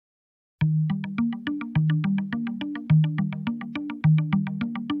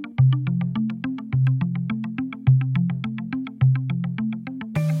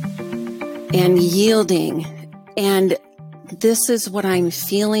and yielding. And this is what I'm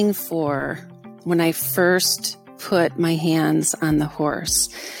feeling for when I first put my hands on the horse,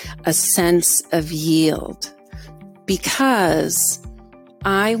 a sense of yield, because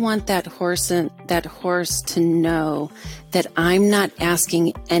I want that horse to know that I'm not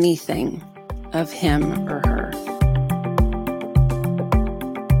asking anything of him or her.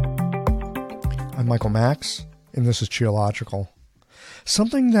 I'm Michael Max, and this is Qiological.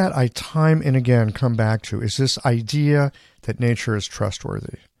 Something that I time and again come back to is this idea that nature is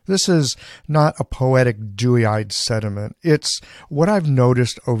trustworthy. This is not a poetic, dewy-eyed sentiment. It's what I've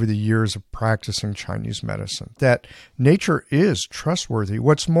noticed over the years of practicing Chinese medicine, that nature is trustworthy.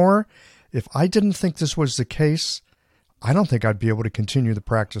 What's more, if I didn't think this was the case, I don't think I'd be able to continue the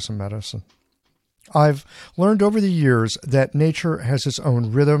practice of medicine. I've learned over the years that nature has its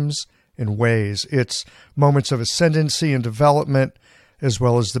own rhythms and ways, its moments of ascendancy and development, as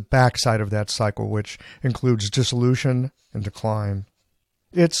well as the backside of that cycle, which includes dissolution and decline.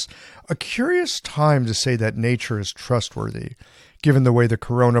 It's a curious time to say that nature is trustworthy, given the way the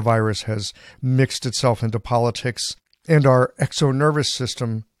coronavirus has mixed itself into politics and our exonervous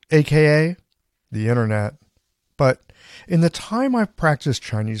system, aka the internet. But in the time I've practiced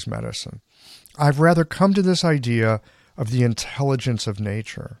Chinese medicine, I've rather come to this idea of the intelligence of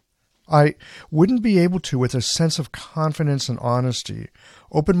nature. I wouldn't be able to, with a sense of confidence and honesty,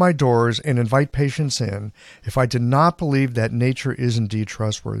 open my doors and invite patients in if I did not believe that nature is indeed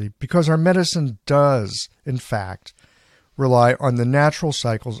trustworthy, because our medicine does, in fact, rely on the natural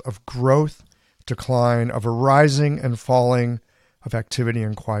cycles of growth, decline, of arising and falling, of activity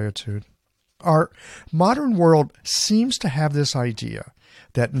and quietude. Our modern world seems to have this idea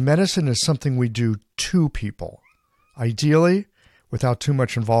that medicine is something we do to people, ideally without too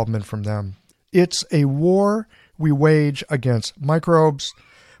much involvement from them. It's a war we wage against microbes.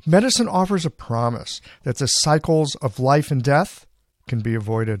 Medicine offers a promise that the cycles of life and death can be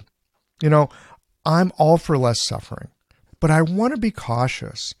avoided. I'm all for less suffering, but I want to be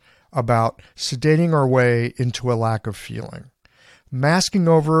cautious about sedating our way into a lack of feeling, masking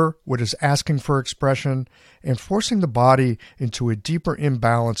over what is asking for expression, and forcing the body into a deeper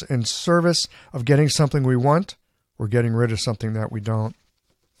imbalance in service of getting something we want or getting rid of something that we don't.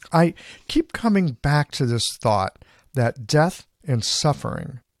 I keep coming back to this thought that death and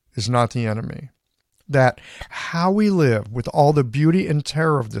suffering is not the enemy, that how we live with all the beauty and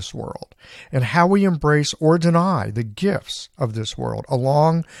terror of this world, and how we embrace or deny the gifts of this world,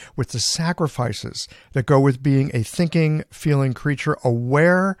 along with the sacrifices that go with being a thinking, feeling creature,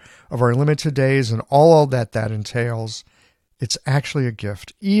 aware of our limited days and all that entails, it's actually a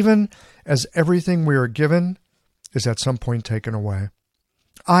gift, even as everything we are given is at some point taken away.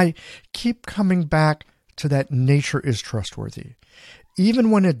 I keep coming back to that nature is trustworthy,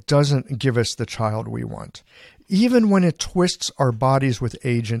 even when it doesn't give us the child we want, even when it twists our bodies with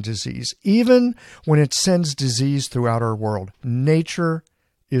age and disease, even when it sends disease throughout our world. Nature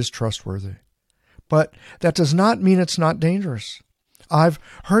is trustworthy. But that does not mean it's not dangerous. I've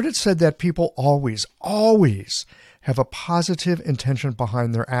heard it said that people always have a positive intention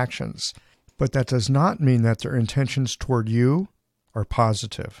behind their actions, but that does not mean that their intentions toward you are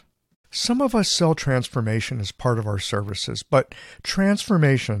positive. Some of us sell transformation as part of our services, but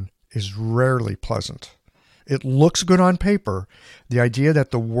transformation is rarely pleasant. It looks good on paper. The idea that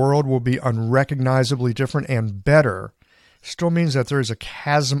the world will be unrecognizably different and better still means that there is a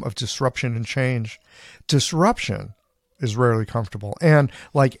chasm of disruption and change. Disruption is rarely comfortable, and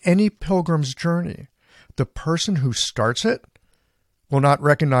like any pilgrim's journey, the person who starts it will not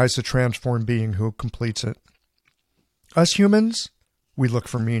recognize the transformed being who completes it. Us humans, we look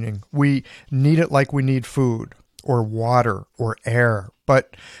for meaning. We need it like we need food or water or air.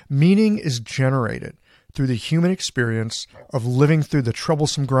 But meaning is generated through the human experience of living through the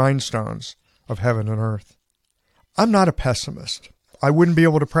troublesome grindstones of heaven and earth. I'm not a pessimist. I wouldn't be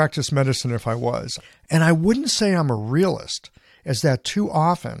able to practice medicine if I was. And I wouldn't say I'm a realist, as that too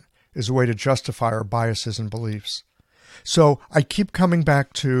often is a way to justify our biases and beliefs. So I keep coming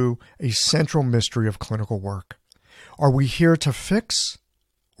back to a central mystery of clinical work. Are we here to fix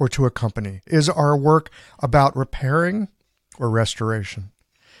or to accompany? Is our work about repairing or restoration?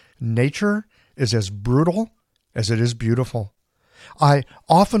 Nature is as brutal as it is beautiful. I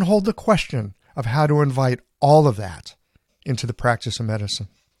often hold the question of how to invite all of that into the practice of medicine.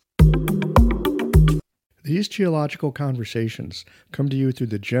 These Qiological conversations come to you through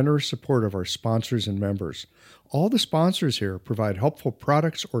the generous support of our sponsors and members. All the sponsors here provide helpful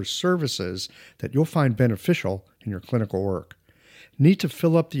products or services that you'll find beneficial in your clinical work. Need to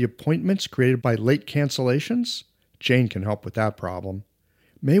fill up the appointments created by late cancellations? Jane can help with that problem.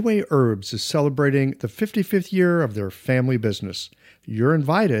 Mayway Herbs is celebrating the 55th year of their family business. You're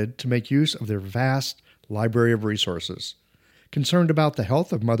invited to make use of their vast library of resources. Concerned about the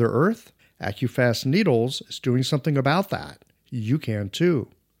health of Mother Earth? AccuFast Needles is doing something about that. You can too.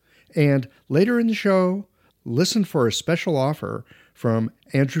 And later in the show, listen for a special offer from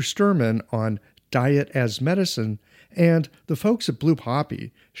Andrew Sturman on diet as medicine, and the folks at Blue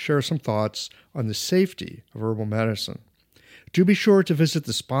Poppy share some thoughts on the safety of herbal medicine. Do be sure to visit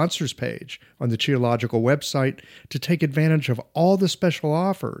the sponsors page on the Qiological website to take advantage of all the special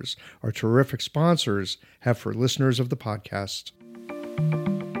offers our terrific sponsors have for listeners of the podcast.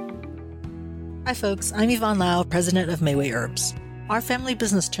 Hi folks, I'm Yvonne Lau, president of Mayway Herbs. Our family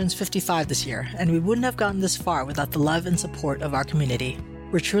business turns 55 this year, and we wouldn't have gotten this far without the love and support of our community.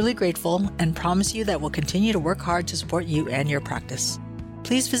 We're truly grateful and promise you that we'll continue to work hard to support you and your practice.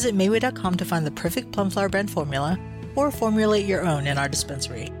 Please visit Mayway.com to find the perfect plum flower brand formula, or formulate your own in our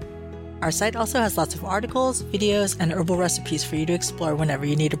dispensary. Our site also has lots of articles, videos, and herbal recipes for you to explore whenever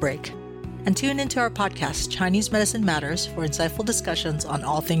you need a break. And tune into our podcast, Chinese Medicine Matters, for insightful discussions on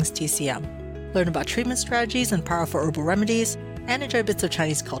all things TCM. Learn about treatment strategies and powerful herbal remedies, and enjoy bits of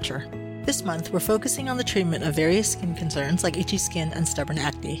Chinese culture. This month, we're focusing on the treatment of various skin concerns like itchy skin and stubborn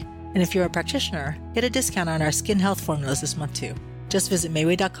acne. And if you're a practitioner, get a discount on our skin health formulas this month too. Just visit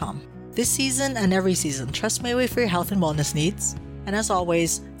Mayway.com. This season and every season, trust Mayway for your health and wellness needs. And as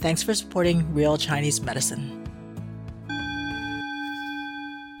always, thanks for supporting real Chinese medicine.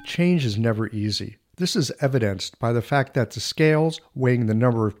 Change is never easy. This is evidenced by the fact that the scales weighing the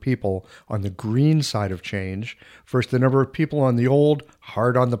number of people on the green side of change versus the number of people on the old,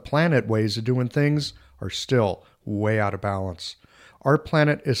 hard on the planet ways of doing things are still way out of balance. Our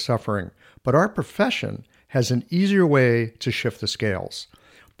planet is suffering, but our profession has an easier way to shift the scales.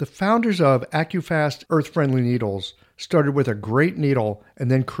 The founders of AccuFast Earth-Friendly Needles started with a great needle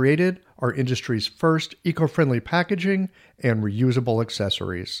and then created our industry's first eco-friendly packaging and reusable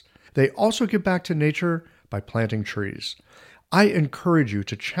accessories. They also give back to nature by planting trees. I encourage you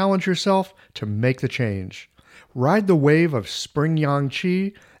to challenge yourself to make the change. Ride the wave of spring yang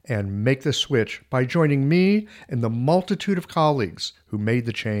qi and make the switch by joining me and the multitude of colleagues who made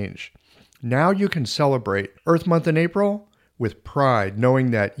the change. Now you can celebrate Earth Month in April with pride,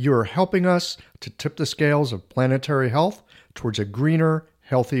 knowing that you are helping us to tip the scales of planetary health towards a greener,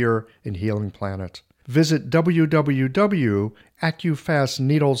 healthier, and healing planet. Visit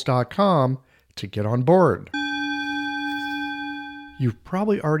www.accufastneedles.com to get on board. You've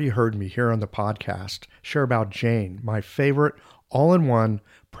probably already heard me here on the podcast share about Jane, my favorite all-in-one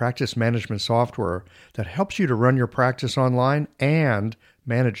practice management software that helps you to run your practice online and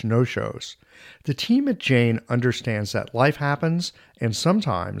manage no-shows. The team at Jane understands that life happens, and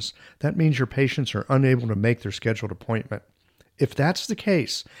sometimes that means your patients are unable to make their scheduled appointment. If that's the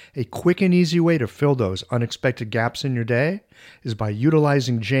case, a quick and easy way to fill those unexpected gaps in your day is by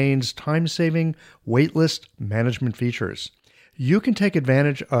utilizing Jane's time-saving waitlist management features. You can take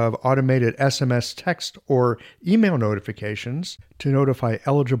advantage of automated SMS text or email notifications to notify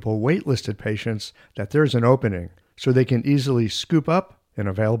eligible waitlisted patients that there's an opening so they can easily scoop up an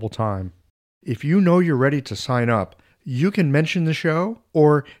available time. If you know you're ready to sign up, you can mention the show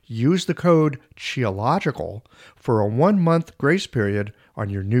or use the code Qiological for a 1-month grace period on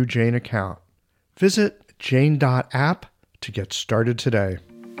your new Jane account. Visit jane.app to get started today.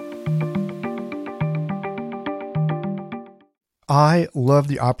 I love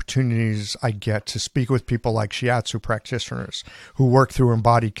the opportunities I get to speak with people like shiatsu practitioners who work through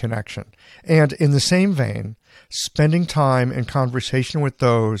embodied connection. And in the same vein, spending time in conversation with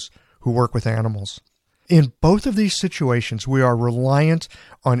those who work with animals. In both of these situations, we are reliant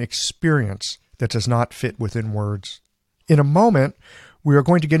on experience that does not fit within words. In a moment, we are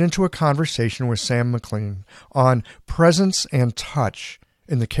going to get into a conversation with Sam McLean on presence and touch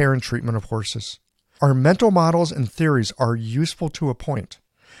in the care and treatment of horses. Our mental models and theories are useful to a point,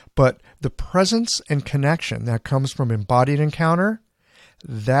 but the presence and connection that comes from embodied encounter,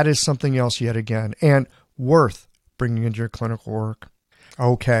 that is something else yet again, and worth bringing into your clinical work.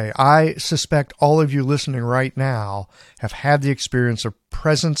 Okay, I suspect all of you listening right now have had the experience of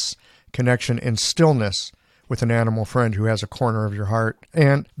presence, connection, and stillness with an animal friend who has a corner of your heart.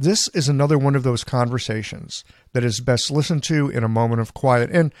 And this is another one of those conversations that is best listened to in a moment of quiet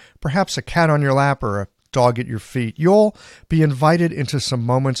and perhaps a cat on your lap or a dog at your feet. You'll be invited into some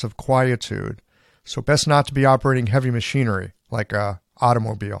moments of quietude, so best not to be operating heavy machinery like an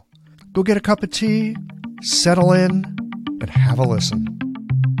automobile. Go get a cup of tea, settle in, and have a listen.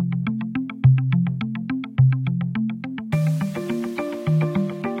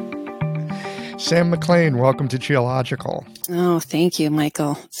 Sam McLean, welcome to Geological. Oh, thank you,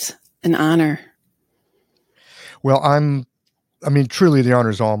 Michael. It's an honor. Well, truly the honor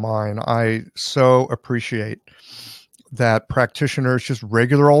is all mine. I so appreciate that practitioners, just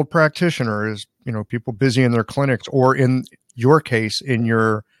regular old practitioners, people busy in their clinics, or in your case, in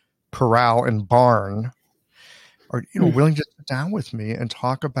your corral and barn, are, willing to sit down with me and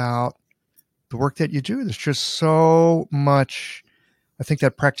talk about the work that you do. There's just so much, I think,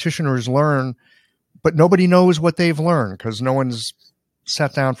 that practitioners learn, but nobody knows what they've learned because no one's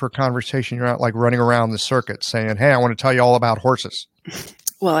sat down for a conversation. You're not like running around the circuit saying, hey, I want to tell you all about horses.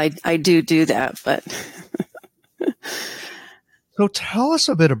 Well, I do that, but... So tell us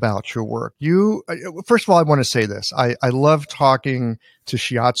a bit about your work. First of all, I want to say this. I love talking to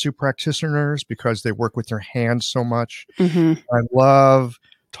shiatsu practitioners because they work with their hands so much. Mm-hmm. I love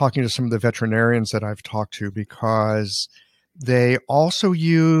talking to some of the veterinarians that I've talked to because they also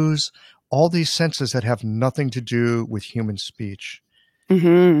use all these senses that have nothing to do with human speech.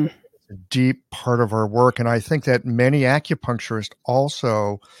 Mm-hmm. It's a deep part of our work. And I think that many acupuncturists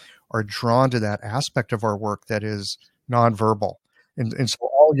also are drawn to that aspect of our work that is nonverbal. And so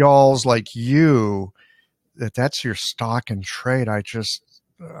all y'alls like you, that's your stock and trade. I'm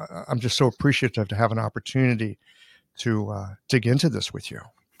just so appreciative to have an opportunity to dig into this with you.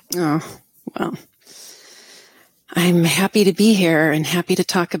 Oh, well, I'm happy to be here and happy to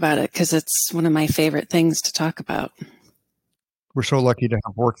talk about it because it's one of my favorite things to talk about. We're so lucky to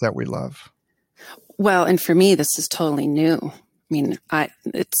have work that we love. Well, and for me, this is totally new. I mean,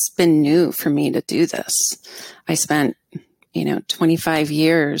 it's been new for me to do this. I spent, 25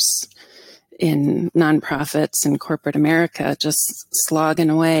 years in nonprofits in corporate America, just slogging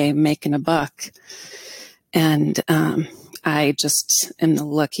away, making a buck. And I just am the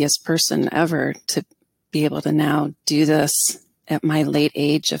luckiest person ever to be able to now do this at my late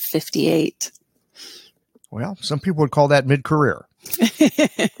age of 58. Well, some people would call that mid-career.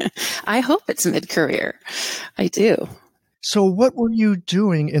 I hope it's mid-career. I do. So what were you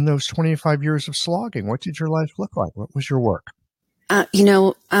doing in those 25 years of slogging? What did your life look like? What was your work? My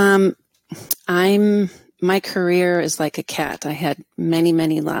career is like a cat. I had many,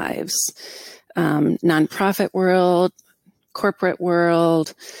 many lives. Nonprofit world, corporate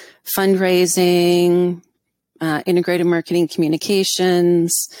world, fundraising, integrated marketing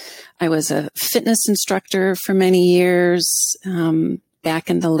communications. I was a fitness instructor for many years,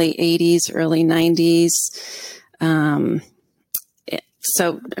 back in the late 80s, early 90s.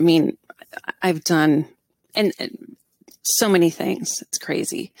 I've done and so many things. It's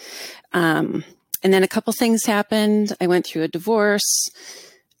crazy. And then a couple things happened. I went through a divorce,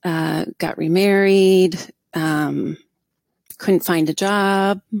 got remarried, couldn't find a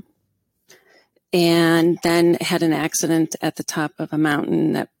job, and then had an accident at the top of a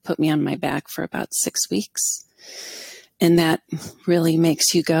mountain that put me on my back for about 6 weeks. And that really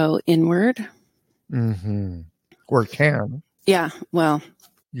makes you go inward. Mm-hmm. Or it can. Yeah, well.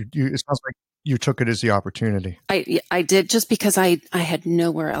 It sounds like you took it as the opportunity. I did, just because I had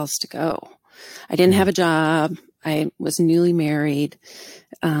nowhere else to go. I didn't have a job. I was newly married.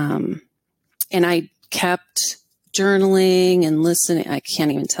 And I kept journaling and listening. I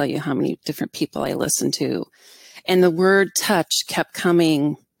can't even tell you how many different people I listened to. And the word touch kept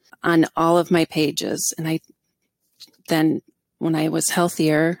coming on all of my pages. And then when I was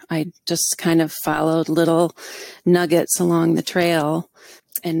healthier, I just kind of followed little nuggets along the trail,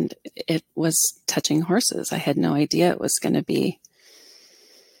 and it was touching horses. I had no idea it was going to be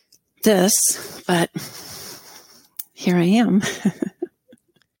this, but here I am.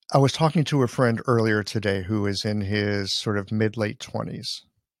 I was talking to a friend earlier today who is in his sort of mid-late 20s.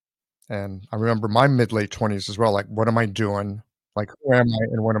 And I remember my mid-late 20s as well. Like, what am I doing? Like, who am I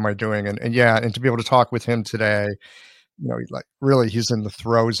and what am I doing? And to be able to talk with him today, he's in the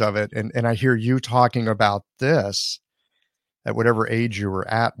throes of it. And I hear you talking about this at whatever age you were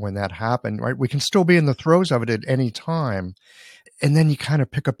at when that happened, right? We can still be in the throes of it at any time. And then you kind of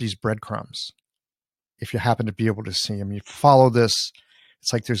pick up these breadcrumbs. If you happen to be able to see them, you follow this.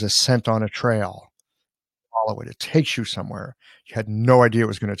 It's like there's a scent on a trail. Follow it. It takes you somewhere. You had no idea it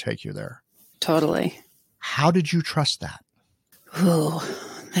was going to take you there. Totally. How did you trust that? Oh,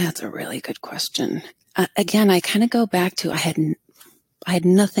 that's a really good question. Again, I kind of go back to I had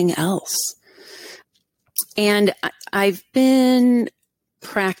nothing else. And I've been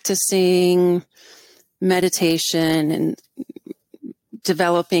practicing meditation and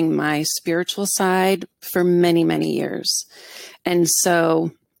developing my spiritual side for many, many years. And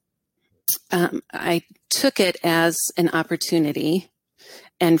so I took it as an opportunity.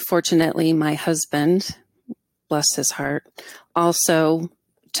 And fortunately, my husband, bless his heart, also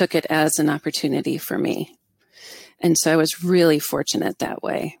took it as an opportunity for me. And so I was really fortunate that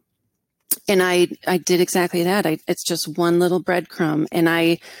way. And I did exactly that. It's just one little breadcrumb. And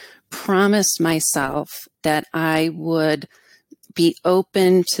I promised myself that I would be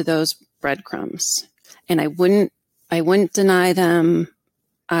open to those breadcrumbs, and I wouldn't deny them.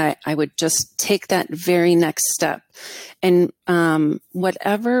 I would just take that very next step. And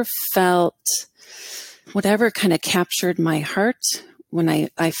whatever kind of captured my heart when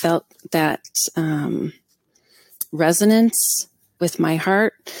I felt that resonance with my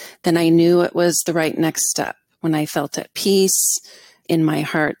heart, then I knew it was the right next step. When I felt at peace in my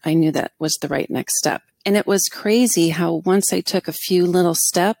heart, I knew that was the right next step. And it was crazy how once I took a few little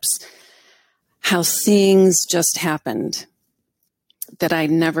steps, how things just happened that I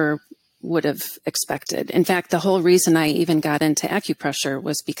never would have expected. In fact, the whole reason I even got into acupressure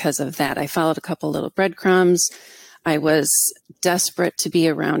was because of that. I followed a couple little breadcrumbs. I was desperate to be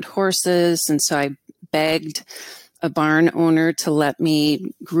around horses, and so I begged a barn owner to let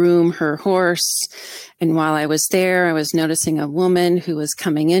me groom her horse. And while I was there, I was noticing a woman who was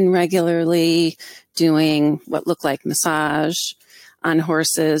coming in regularly doing what looked like massage on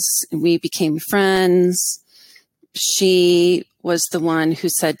horses. And we became friends. She was the one who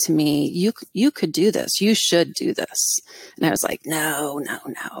said to me, you could do this. You should do this. And I was like, no.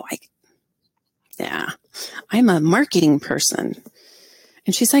 I'm a marketing person.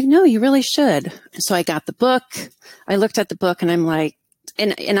 And she's like, no, you really should. So I got the book. I looked at the book and I'm like,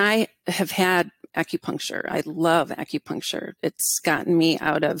 and I have had acupuncture. I love acupuncture. It's gotten me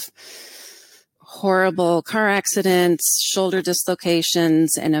out of horrible car accidents, shoulder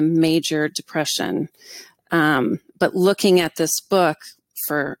dislocations, and a major depression. But looking at this book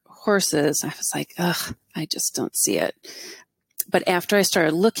for horses, I was like, ugh, I just don't see it. But after I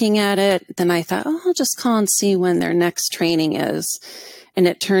started looking at it, then I thought, I'll just call and see when their next training is. And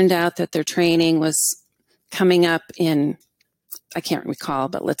it turned out that their training was coming up in, I can't recall,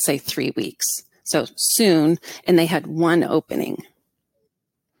 but let's say 3 weeks. So soon, and they had one opening.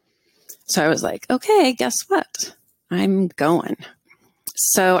 So I was like, okay, guess what? I'm going.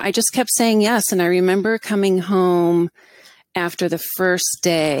 So I just kept saying yes. And I remember coming home after the first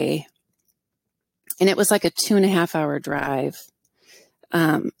day, and it was like a 2.5 hour drive.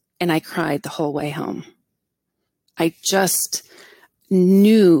 And I cried the whole way home. I just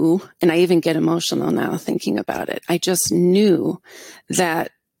knew, and I even get emotional now thinking about it. I just knew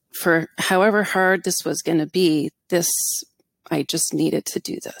that for however hard this was going to be, I just needed to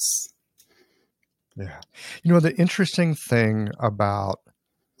do this. Yeah. You know, the interesting thing about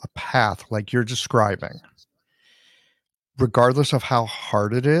a path like you're describing, regardless of how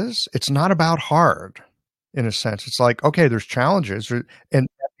hard it is, it's not about hard in a sense. It's like, okay, there's challenges and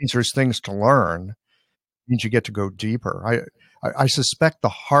that means there's things to learn. It means you get to go deeper. I suspect the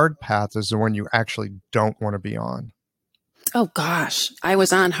hard path is the one you actually don't want to be on. Oh gosh, I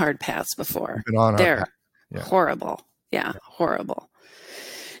was on hard paths before. They're horrible. Yeah, horrible.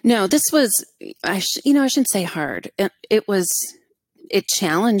 No, this was, I shouldn't say hard. It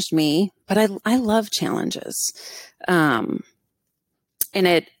challenged me, but I love challenges. And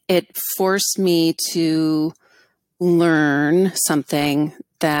it forced me to learn something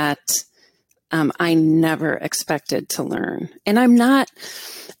that I never expected to learn. And I'm not,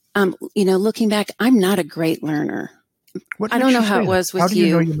 looking back, I'm not a great learner. I don't know how it was with you. How do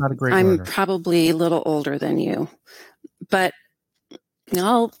you know you're not a great learner? I'm probably a little older than you, but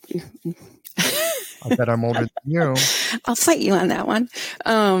no. I bet I'm older than you. I'll fight you on that one.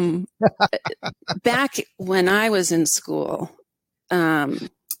 Back when I was in school,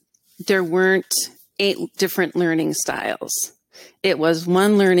 there weren't 8 different learning styles. It was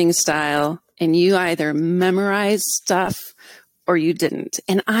one learning style, and you either memorized stuff or you didn't.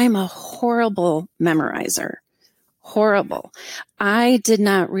 And I'm a horrible memorizer. Horrible. I did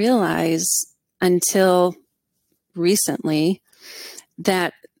not realize until recently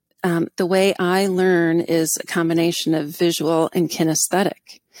that the way I learn is a combination of visual and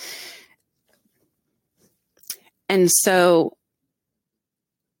kinesthetic. And so,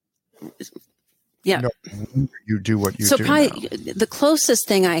 yeah. You do what you do. So probably the closest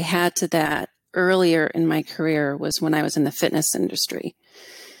thing I had to that earlier in my career was when I was in the fitness industry.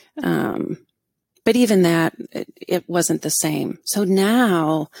 But even that, it wasn't the same. So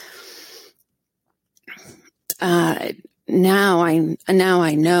now I know.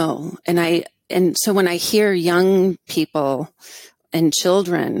 And so when I hear young people and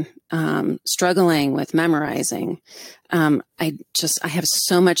children struggling with memorizing, I have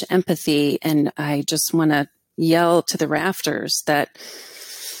so much empathy, and I just want to yell to the rafters that,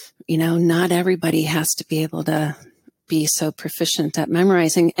 not everybody has to be able to be so proficient at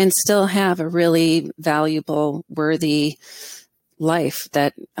memorizing and still have a really valuable, worthy life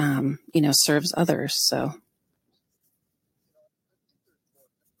that, serves others. So.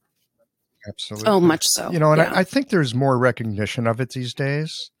 Absolutely. Oh, much so. And I think there's more recognition of it these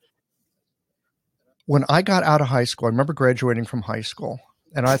days. When I got out of high school, I remember graduating from high school,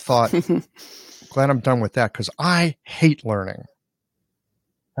 and I thought, glad I'm done with that because I hate learning.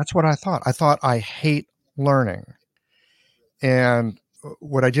 That's what I thought. I thought I hate learning. And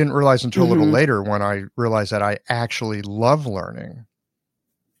what I didn't realize until a little later, when I realized that I actually love learning,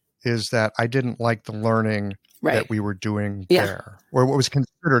 is that I didn't like the learning that we were doing there, or what was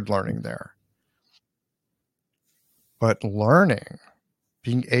considered learning there. But learning,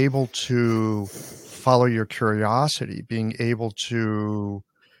 being able to follow your curiosity, being able to,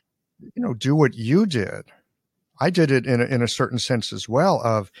 do what you did. I did it in a certain sense as well,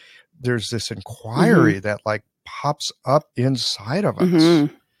 of there's this inquiry that like pops up inside of us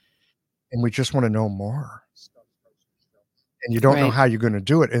and we just want to know more. And you don't know how you're going to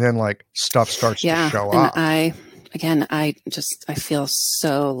do it. And then like stuff starts to show up. I feel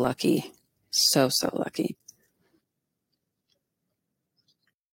so lucky. So lucky.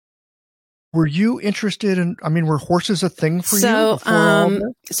 Were you interested in, were horses a thing for you? So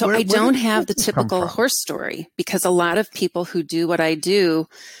I don't have the typical horse story, because a lot of people who do what I do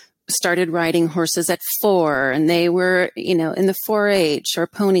started riding horses at 4, and they were, in the 4-H or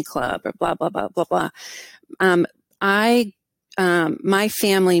pony club or blah, blah, blah, blah, blah. My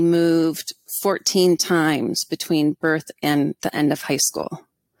family moved 14 times between birth and the end of high school,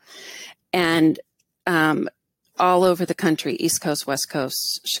 and all over the country, East Coast, West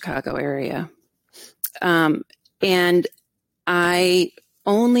Coast, Chicago area. And I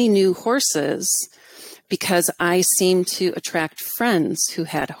only knew horses because I seemed to attract friends who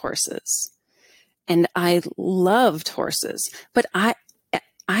had horses, and I loved horses, but I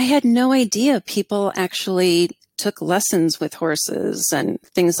had no idea people actually took lessons with horses and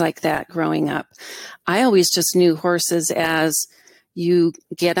things like that growing up. I always just knew horses as you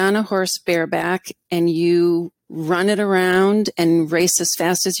get on a horse bareback and you run it around and race as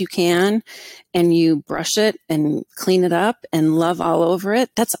fast as you can, and you brush it and clean it up and love all over it.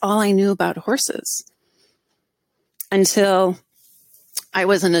 That's all I knew about horses until I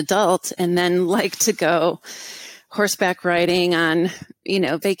was an adult, and then liked to go horseback riding on,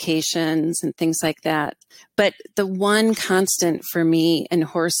 vacations and things like that. But the one constant for me in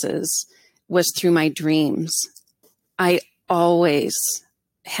horses was through my dreams. I always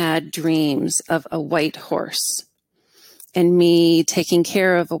had dreams of a white horse and me taking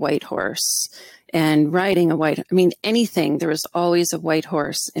care of a white horse and riding anything. There was always a white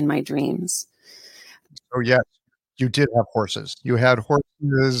horse in my dreams. Oh, yes, you did have horses. You had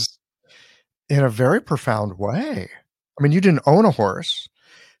horses in a very profound way. You didn't own a horse.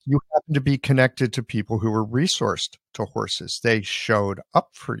 You happened to be connected to people who were resourced to horses. They showed up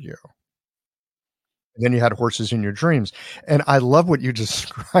for you. And then you had horses in your dreams. And I love what you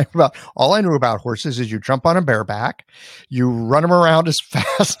described about. All I knew about horses is you jump on a bareback, you run them around as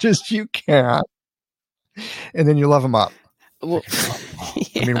fast as you can, and then you love them up. Well,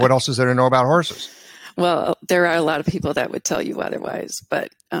 what else is there to know about horses? Well, there are a lot of people that would tell you otherwise, but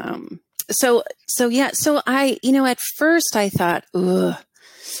so I, at first I thought, ugh,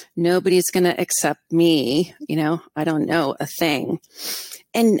 nobody's going to accept me. I don't know a thing.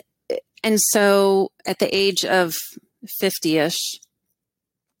 And so at the age of 50-ish,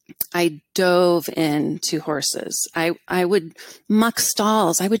 I dove into horses. I would muck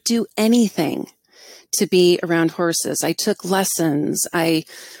stalls. I would do anything to be around horses. I took lessons. I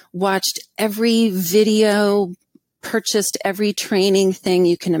watched every video, purchased every training thing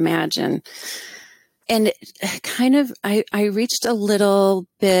you can imagine. And I reached a little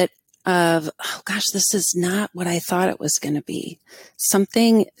bit of, oh gosh, this is not what I thought it was going to be.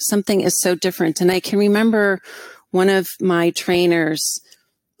 Something is so different. And I can remember one of my trainers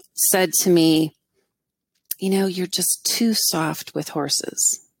said to me, you're just too soft with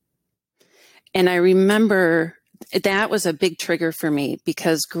horses. And I remember that was a big trigger for me,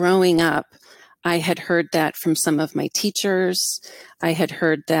 because growing up, I had heard that from some of my teachers. I had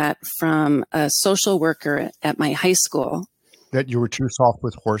heard that from a social worker at my high school. That you were too soft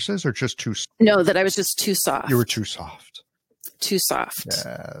with horses, or just too... No, that I was just too soft. You were too soft. Too soft.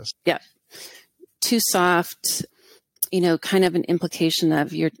 Yes. Yeah. Too soft, kind of an implication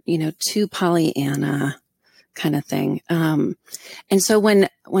of you're, too Pollyanna kind of thing. And so when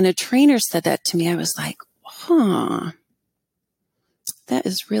a trainer said that to me, I was like, That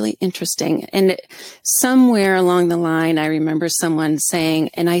is really interesting. And somewhere along the line, I remember someone saying,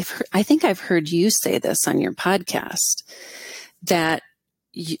 and I think I've heard you say this on your podcast, that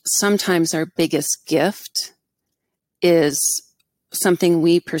sometimes our biggest gift is something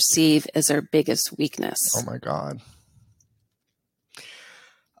we perceive as our biggest weakness. Oh my God.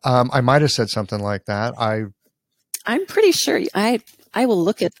 I might have said something like that. I'm pretty sure I will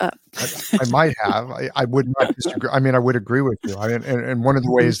look it up. I might have. I would not disagree. I mean, I would agree with you. And one of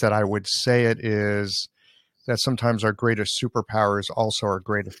the ways that I would say it is that sometimes our greatest superpower is also our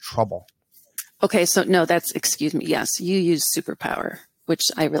greatest trouble. Okay, so no, excuse me. Yes, you use superpower, which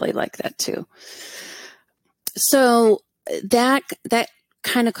I really like that too. So that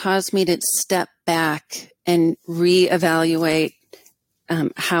kind of caused me to step back and reevaluate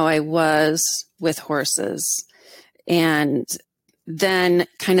how I was with horses, and then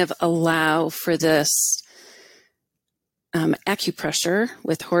kind of allow for this acupressure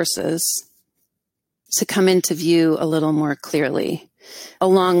with horses to come into view a little more clearly,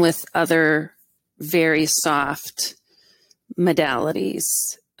 along with other very soft modalities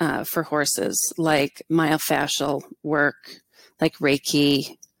for horses, like myofascial work, like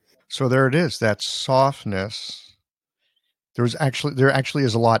Reiki. So there it is, that softness. There actually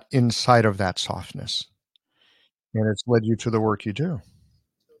is a lot inside of that softness. And it's led you to the work you do.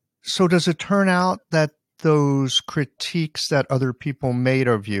 So does it turn out that those critiques that other people made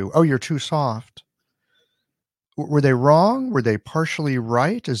of you, oh, you're too soft, were they wrong? Were they partially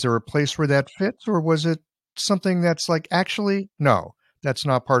right? Is there a place where that fits? Or was it something that's like, actually, no, that's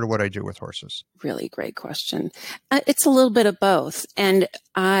not part of what I do with horses? Really great question. It's a little bit of both. And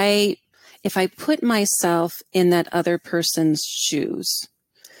if I put myself in that other person's shoes,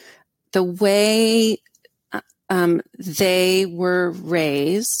 the way they were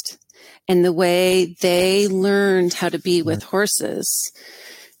raised and the way they learned how to be with horses,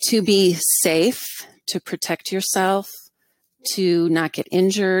 to be safe, to protect yourself, to not get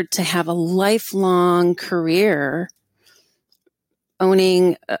injured, to have a lifelong career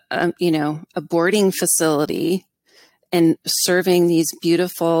owning a boarding facility and serving these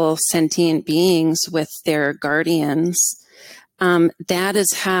beautiful sentient beings with their guardians. That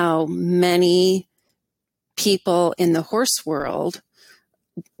is how many people in the horse world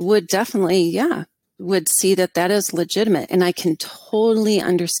would definitely, would see that is legitimate. And I can totally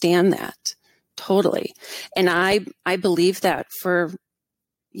understand that. Totally. And I believed that for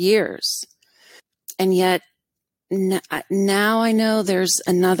years. And yet now I know there's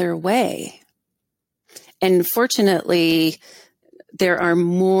another way. And fortunately, there are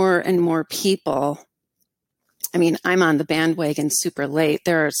more and more people. I mean, I'm on the bandwagon super late.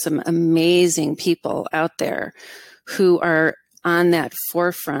 There are some amazing people out there who are on that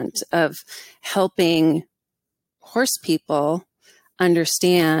forefront of helping horse people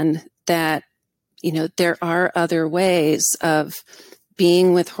understand that, there are other ways of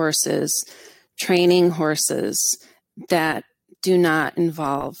being with horses, training horses that do not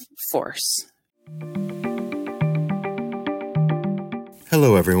involve force.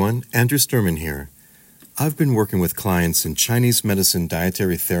 Hello, everyone. Andrew Sturman here. I've been working with clients in Chinese medicine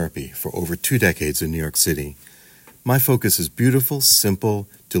dietary therapy for over 2 decades in New York City. My focus is beautiful, simple,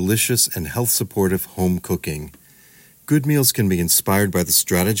 delicious, and health-supportive home cooking. Good meals can be inspired by the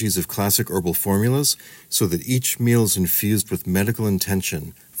strategies of classic herbal formulas so that each meal is infused with medical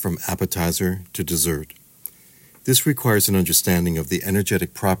intention from appetizer to dessert. This requires an understanding of the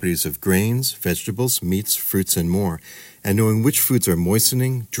energetic properties of grains, vegetables, meats, fruits, and more, and knowing which foods are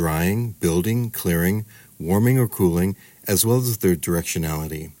moistening, drying, building, clearing, warming or cooling, as well as their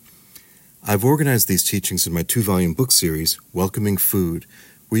directionality. I've organized these teachings in my 2-volume book series, Welcoming Food,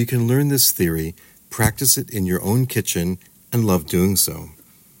 where you can learn this theory, practice it in your own kitchen, and love doing so.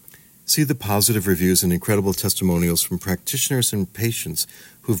 See the positive reviews and incredible testimonials from practitioners and patients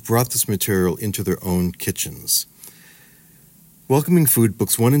who've brought this material into their own kitchens. Welcoming Food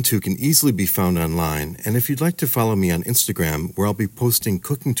Books 1 and 2 can easily be found online, and if you'd like to follow me on Instagram, where I'll be posting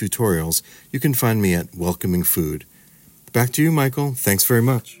cooking tutorials, you can find me at Welcoming Food. Back to you, Michael. Thanks very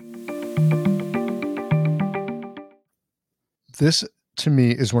much. This, to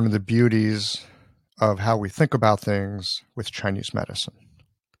me, is one of the beauties of how we think about things with Chinese medicine,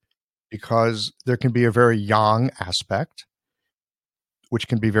 because there can be a very yang aspect, which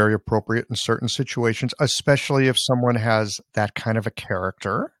can be very appropriate in certain situations, especially if someone has that kind of a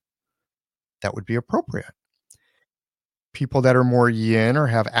character, that would be appropriate. People that are more yin or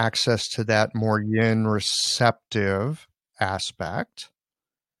have access to that more yin receptive aspect,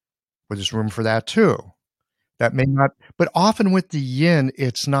 well, there's room for that too. That may not, but often with the yin,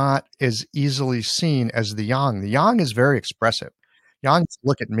 it's not as easily seen as the yang. The yang is very expressive. Yang is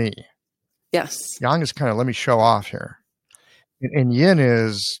look at me. Yes. Yang is kind of let me show off here. And yin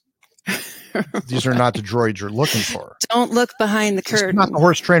is these are not the droids you're looking for. Don't look behind the This is curtain. not the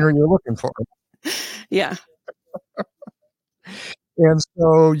horse trainer you're looking for. Yeah. And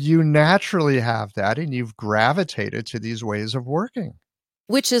so you naturally have that, and you've gravitated to these ways of working.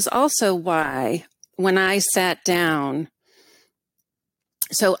 Which is also why when I sat down,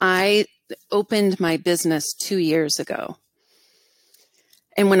 so I opened my business 2 years ago.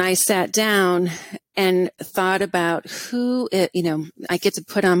 And when I sat down and thought about I get to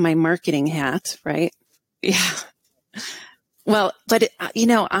put on my marketing hat, right? Yeah. Well, but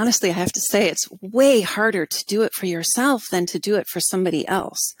honestly, I have to say it's way harder to do it for yourself than to do it for somebody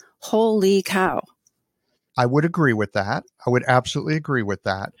else. Holy cow. I would agree with that. I would absolutely agree with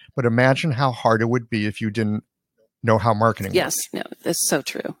that. But imagine how hard it would be if you didn't know how marketing Yes, works. no, that's so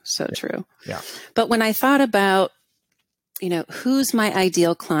true. So true. Yeah. But when I thought about, who's my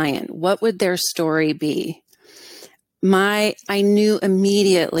ideal client? What would their story be? I knew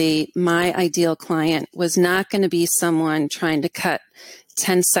immediately my ideal client was not going to be someone trying to cut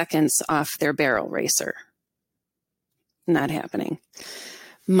 10 seconds off their barrel racer. Not happening.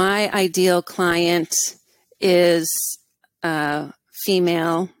 My ideal client is a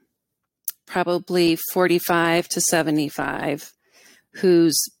female, probably 45 to 75,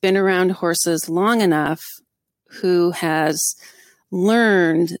 who's been around horses long enough, who has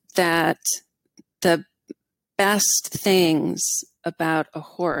learned that the best things about a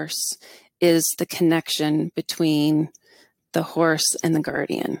horse is the connection between the horse and the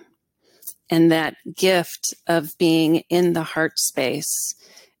guardian. And that gift of being in the heart space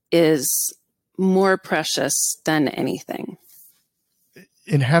is more precious than anything.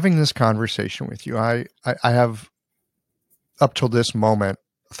 In having this conversation with you, I have, up till this moment,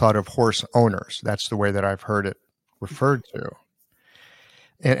 thought of horse owners. That's the way that I've heard it referred to.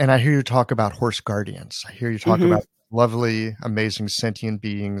 And I hear you talk about horse guardians. I hear you talk about lovely, amazing, sentient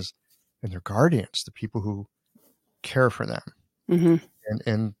beings and their guardians, the people who care for them.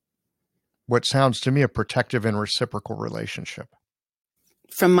 And what sounds to me a protective and reciprocal relationship.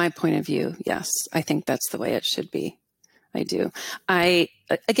 From my point of view, yes, I think that's the way it should be. I do. I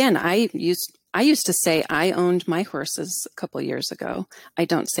used to say I owned my horses a couple years ago. I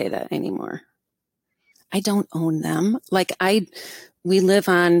don't say that anymore. I don't own them. We live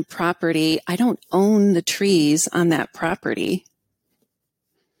on property. I don't own the trees on that property.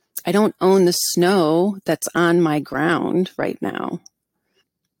 I don't own the snow that's on my ground right now.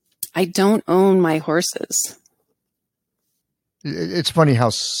 I don't own my horses. It's funny how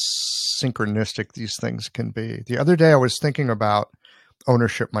synchronistic these things can be. The other day I was thinking about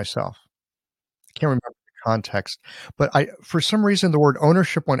ownership myself. I can't remember the context, but for some reason, the word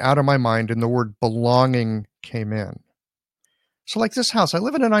ownership went out of my mind and the word belonging came in. So like this house, I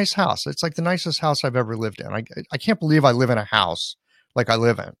live in a nice house. It's like the nicest house I've ever lived in. I can't believe I live in a house like I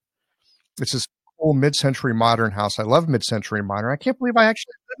live in. It's this cool mid-century modern house. I love mid-century modern. I can't believe I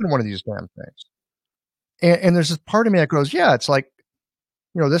actually live in one of these damn things. And there's this part of me that goes, yeah, it's like,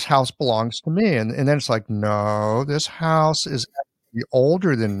 this house belongs to me. And then it's like, no, this house is actually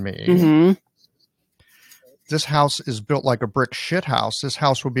older than me. Mm-hmm. This house is built like a brick shit house. This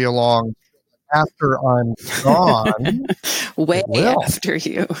house will be along after I'm gone. Way after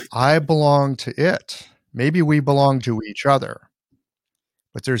you. I belong to it. Maybe we belong to each other.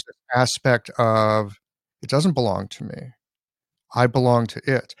 But there's this aspect of it doesn't belong to me. I belong to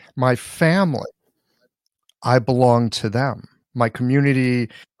it. My family, I belong to them. My community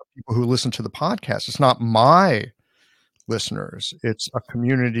of people who listen to the podcast, it's not my listeners. It's a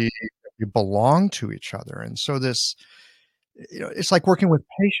community that we belong to each other. And so this, it's like working with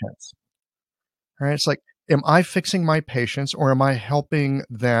patients, right? It's like, am I fixing my patients or am I helping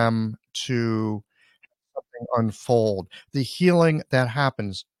them to something unfold? The healing that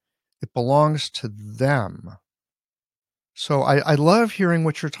happens, it belongs to them. So I love hearing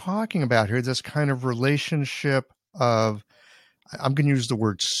what you're talking about here, this kind of relationship of, I'm going to use the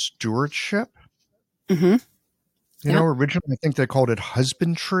word stewardship. Mm-hmm. Originally I think they called it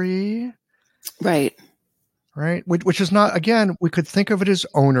husbandry. Right. Right. Which is not, again, we could think of it as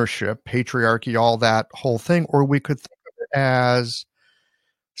ownership, patriarchy, all that whole thing, or we could think of it as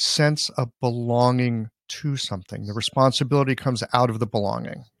sense of belonging to something. The responsibility comes out of the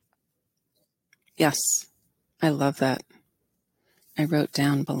belonging. Yes. I love that. I wrote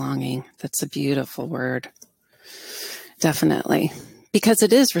down belonging. That's a beautiful word. Definitely. Because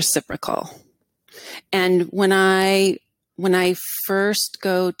it is reciprocal. And when I first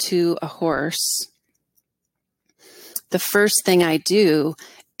go to a horse, the first thing I do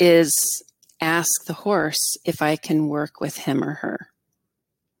is ask the horse if I can work with him or her.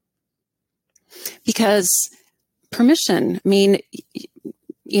 Because permission, I mean,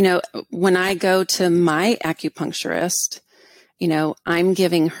 when I go to my acupuncturist, I'm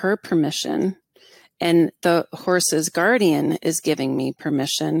giving her permission, and the horse's guardian is giving me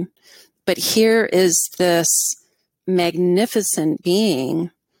permission. But here is this magnificent being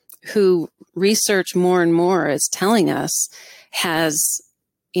who research more and more is telling us has,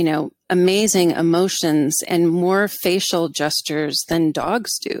 amazing emotions and more facial gestures than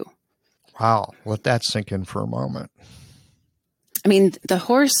dogs do. Wow. Let that sink in for a moment. I mean, the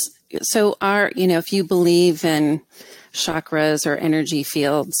horse, so if you believe in chakras or energy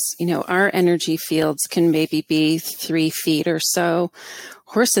fields, our energy fields can maybe be 3 feet or so.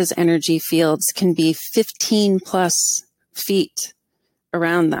 Horses' energy fields can be 15 plus feet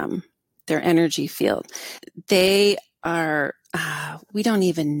around them, their energy field. They are, we don't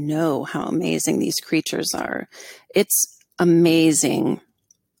even know how amazing these creatures are. It's amazing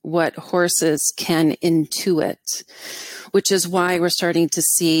what horses can intuit, which is why we're starting to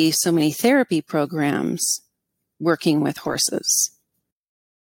see so many therapy programs working with horses.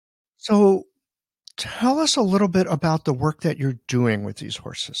 So tell us a little bit about the work that you're doing with these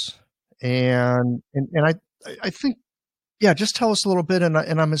horses. And I think, yeah, just tell us a little bit. And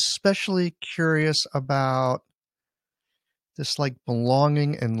I'm especially curious about this like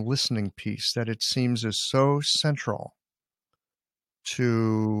belonging and listening piece that it seems is so central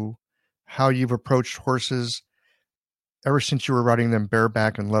to how you've approached horses ever since you were riding them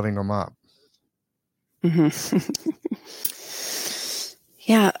bareback and loving them up. Mm-hmm.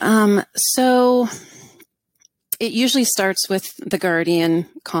 Yeah. So it usually starts with the guardian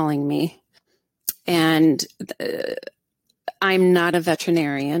calling me, and I'm not a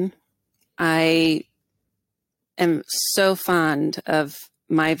veterinarian. I am so fond of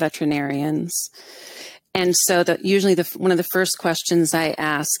my veterinarians. And so usually one of the first questions I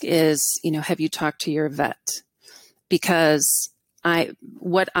ask is, have you talked to your vet? Because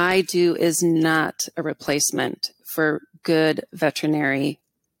what I do is not a replacement for good veterinary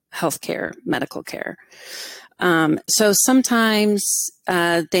healthcare, medical care. So sometimes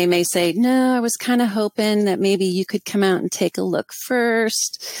they may say, no, I was kind of hoping that maybe you could come out and take a look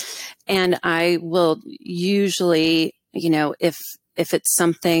first. And I will usually, if it's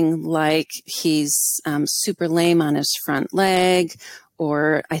something like he's super lame on his front leg,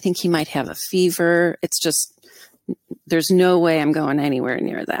 or I think he might have a fever, it's just, there's no way I'm going anywhere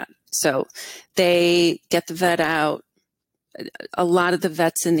near that. So they get the vet out. A lot of the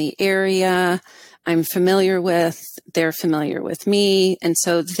vets in the area I'm familiar with, they're familiar with me. And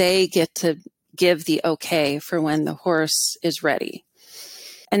so they get to give the okay for when the horse is ready.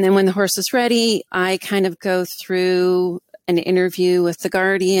 And then when the horse is ready, I kind of go through an interview with the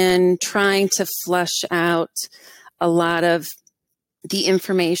guardian, trying to flesh out a lot of the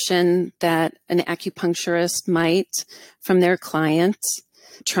information that an acupuncturist might from their client,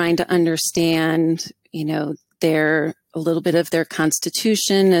 trying to understand, a little bit of their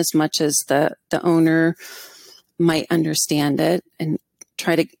constitution as much as the owner might understand it, and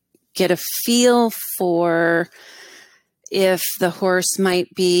try to get a feel for if the horse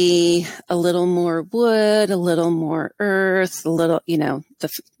might be a little more wood, a little more earth, a little, the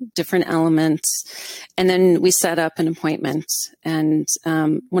different elements. And then we set up an appointment. And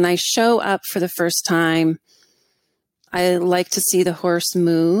when I show up for the first time, I like to see the horse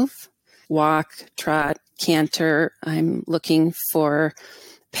move, walk, trot, canter. I'm looking for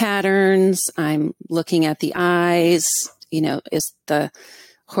patterns. I'm looking at the eyes. Is the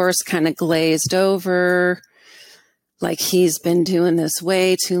horse kind of glazed over, like he's been doing this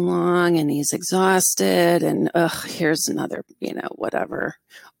way too long and he's exhausted, and here's another, whatever.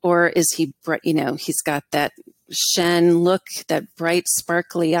 Or is he, he's got that Shen look, that bright,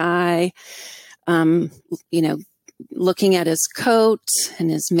 sparkly eye, looking at his coat and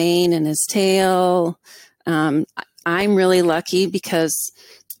his mane and his tail. I'm really lucky because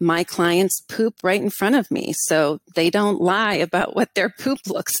my clients poop right in front of me, so they don't lie about what their poop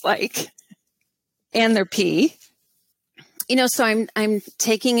looks like and their pee. So I'm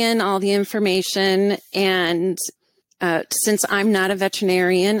taking in all the information, and since I'm not a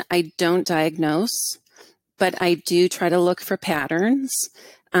veterinarian, I don't diagnose, but I do try to look for patterns.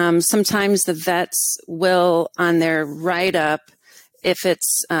 Sometimes the vets will, on their write-up, if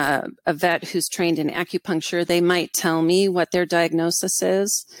it's a vet who's trained in acupuncture, they might tell me what their diagnosis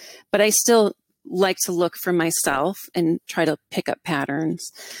is, but I still like to look for myself and try to pick up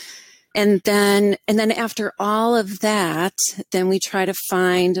patterns. And then after all of that, then we try to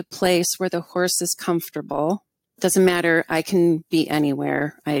find a place where the horse is comfortable. Doesn't matter. I can be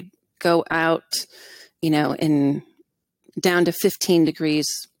anywhere. I go out, in down to 15 degrees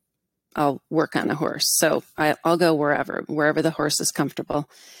I'll work on a horse. So I'll go wherever the horse is comfortable.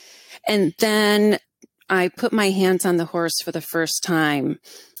 And then I put my hands on the horse for the first time,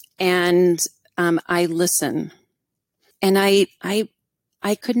 and I listen. And I had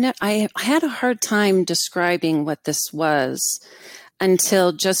a hard time describing what this was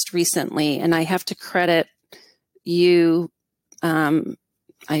until just recently. And I have to credit you.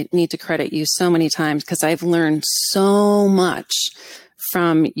 I need to credit you so many times because I've learned so much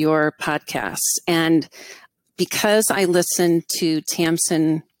from your podcasts. And because I listened to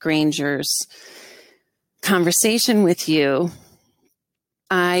Tamsin Granger's conversation with you,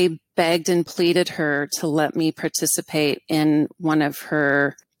 I begged and pleaded her to let me participate in one of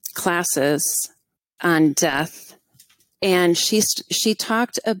her classes on death. And she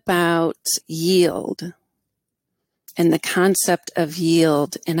talked about yield and the concept of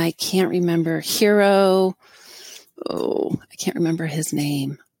yield. And I can't remember I can't remember his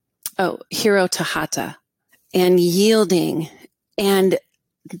name. Hiro Tahata, and yielding. And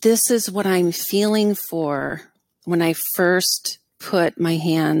this is what I'm feeling for when I first put my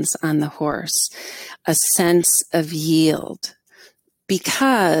hands on the horse, a sense of yield,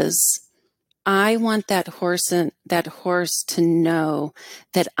 because I want that horse to know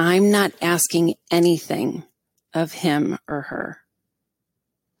that I'm not asking anything of him or her.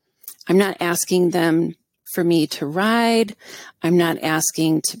 I'm not asking them for me to ride. I'm not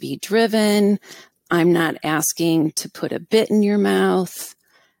asking to be driven. I'm not asking to put a bit in your mouth.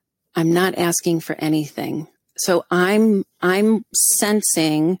 I'm not asking for anything. So I'm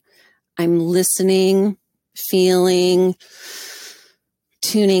sensing, I'm listening, feeling,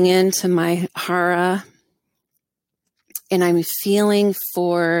 tuning into my hara, and I'm feeling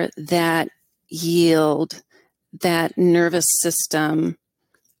for that yield, that nervous system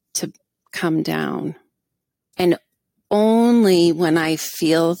to come down. And only when I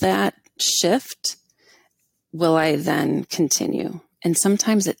feel that shift will I then continue. And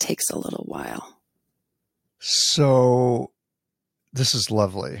sometimes it takes a little while. So this is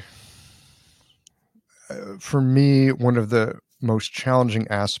lovely. For me, one of the most challenging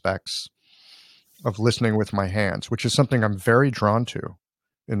aspects of listening with my hands, which is something I'm very drawn to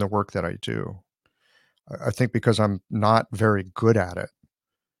in the work that I do. I think because I'm not very good at it,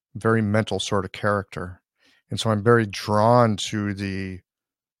 very mental sort of character. And so I'm very drawn to the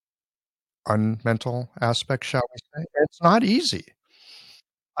unmental aspect, shall we say. It's not easy.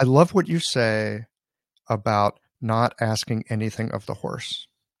 I love what you say about not asking anything of the horse.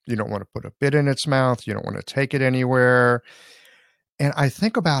 You don't want to put a bit in its mouth. You don't want to take it anywhere. And I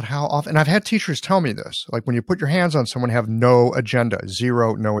think about how often, and I've had teachers tell me this, like when you put your hands on someone, have no agenda,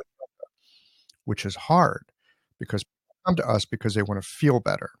 no agenda, which is hard because people come to us because they want to feel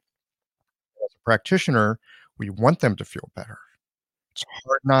better. As a practitioner, we want them to feel better. It's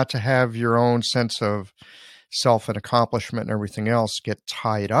hard not to have your own sense of self and accomplishment and everything else get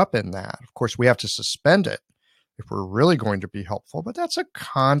tied up in that. Of course, we have to suspend it if we're really going to be helpful, but that's a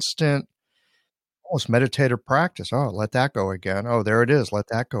constant, almost meditative practice. Oh, let that go again. Oh, there it is. Let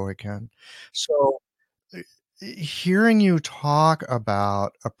that go again. So hearing you talk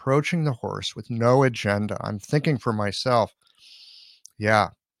about approaching the horse with no agenda, I'm thinking for myself, yeah,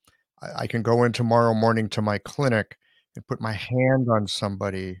 I can go in tomorrow morning to my clinic and put my hand on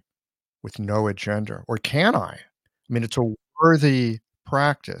somebody with no agenda. Or can I? I mean, it's a worthy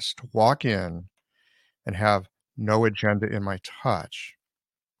practice to walk in and have no agenda in my touch.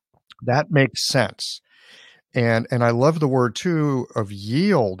 That makes sense. And I love the word too of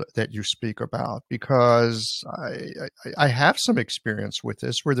yield that you speak about, because I have some experience with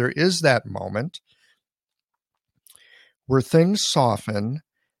this where there is that moment where things soften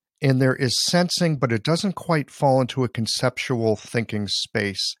and there is sensing, but it doesn't quite fall into a conceptual thinking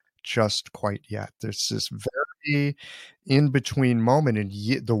space just quite yet. There's this very in-between moment, and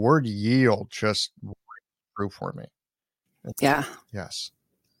the word yield just rang through for me. Yeah. Yes.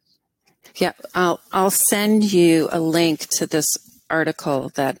 Yeah, I'll send you a link to this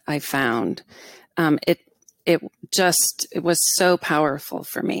article that I found. It was so powerful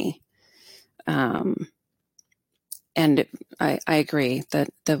for me, and I agree that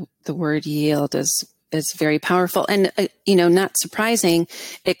the word yield is very powerful, and not surprising,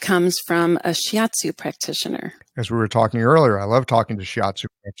 it comes from a shiatsu practitioner. As we were talking earlier, I love talking to shiatsu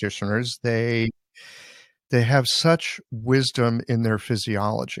practitioners. They have such wisdom in their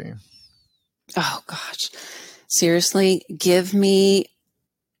physiology. Oh, gosh. Seriously, give me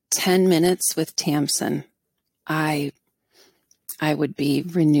 10 minutes with Tamsin. I would be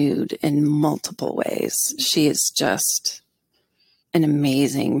renewed in multiple ways. She is just an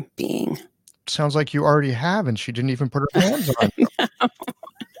amazing being. Sounds like you already have, and she didn't even put her hands on you.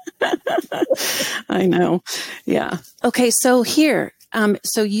 I know. Yeah. Okay. So here,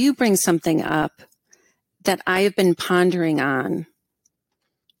 so you bring something up that I have been pondering on,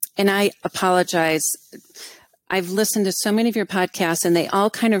 and I apologize. I've listened to so many of your podcasts and they all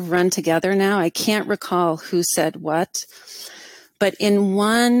kind of run together now. I can't recall who said what, but in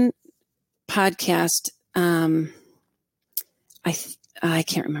one podcast, I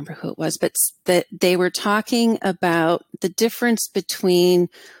can't remember who it was, but that they were talking about the difference between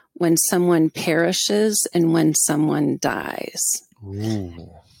when someone perishes and when someone dies.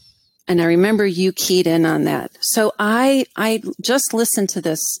 Ooh. And I remember you keyed in on that. So I just listened to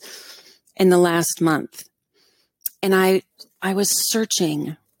this in the last month, and I was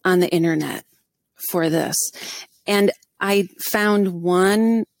searching on the internet for this, and I found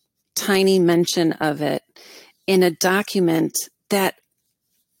one tiny mention of it in a document that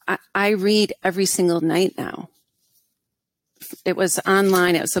I read every single night now. It was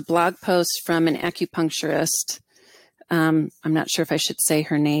online. It was a blog post from an acupuncturist. I'm not sure if I should say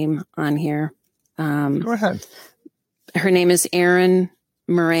her name on here. Go ahead. Her name is Erin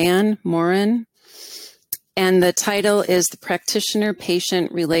Moran. And the title is The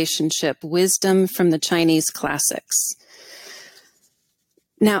Practitioner-Patient Relationship, Wisdom from the Chinese Classics.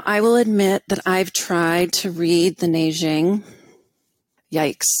 Now, I will admit that I've tried to read the Neijing.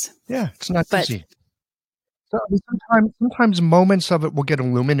 Yikes. Yeah, it's not easy. So sometimes moments of it will get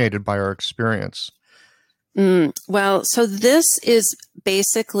illuminated by our experience. Well, so this is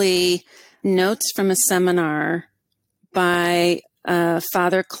basically notes from a seminar by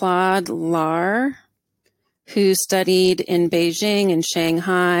Father Claude Lar, who studied in Beijing and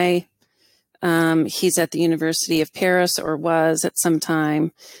Shanghai. He's at the University of Paris, or was at some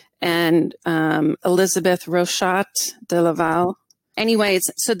time, and Elizabeth Rochat de Laval. Anyways,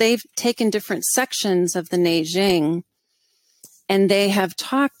 so they've taken different sections of the Neijing, and they have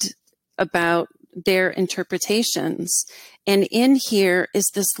talked about their interpretations. And in here is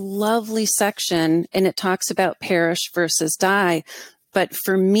this lovely section, and it talks about perish versus die. But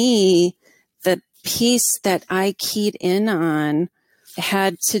for me, the piece that I keyed in on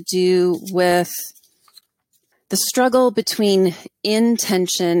had to do with the struggle between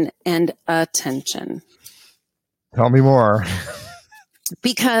intention and attention. Tell me more.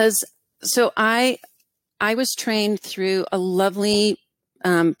 Because so I was trained through a lovely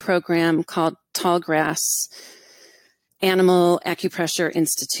program called Tallgrass Animal Acupressure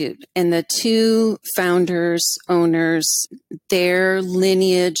Institute. And the two founders, owners, their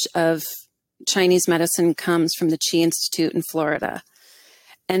lineage of Chinese medicine comes from the Chi Institute in Florida.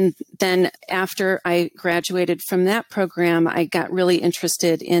 And then after I graduated from that program, I got really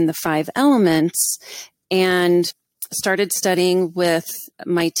interested in the 5 elements and started studying with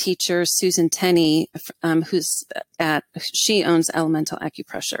my teacher, Susan Tenney, she owns Elemental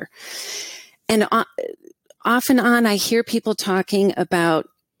Acupressure. And off and on, I hear people talking about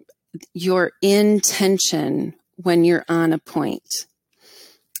your intention when you're on a point.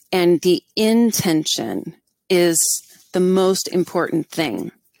 And the intention is the most important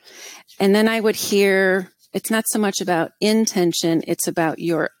thing. And then I would hear, it's not so much about intention, it's about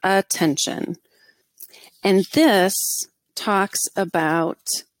your attention. And this talks about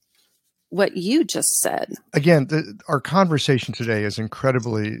what you just said. Again, our conversation today is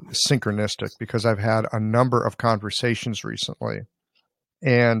incredibly synchronistic because I've had a number of conversations recently,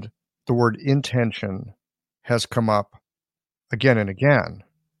 and the word intention has come up again and again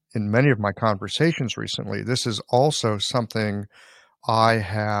in many of my conversations recently. This is also something I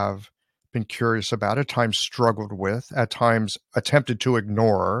have been curious about, at times struggled with, at times attempted to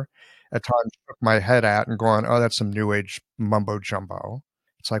ignore, at times shook my head at and going, oh, that's some new age mumbo jumbo.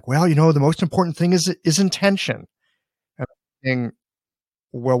 It's like, well, the most important thing is intention. And I'm thinking,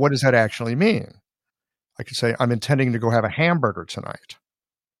 well, what does that actually mean? I could say, I'm intending to go have a hamburger tonight.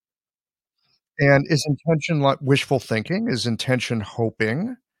 And is intention like wishful thinking? Is intention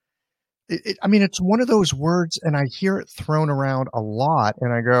hoping? It's one of those words, and I hear it thrown around a lot,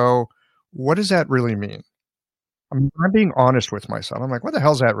 and I go, what does that really mean? I'm being honest with myself. I'm like, what the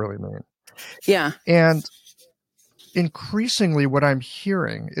hell does that really mean? Yeah. And increasingly what I'm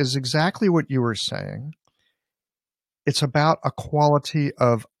hearing is exactly what you were saying. It's about a quality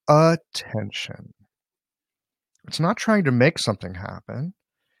of attention. It's not trying to make something happen.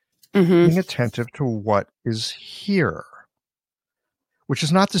 Mm-hmm. Being attentive to what is here, which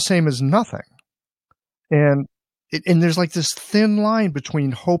is not the same as nothing. And there's like this thin line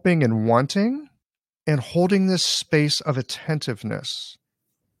between hoping and wanting, and holding this space of attentiveness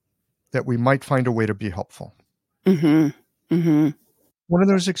that we might find a way to be helpful. Mm-hmm. Mm-hmm. One of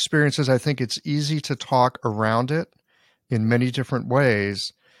those experiences, I think it's easy to talk around it in many different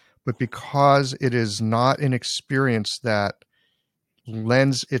ways, but because it is not an experience that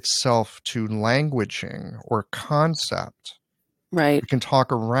lends itself to languaging or concept, Right. we can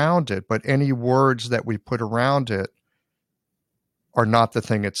talk around it, but any words that we put around it are not the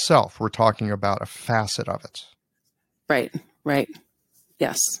thing itself. We're talking about a facet of it. Right. Right.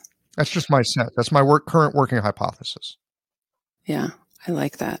 Yes. That's just my sense. That's my current working hypothesis. Yeah, I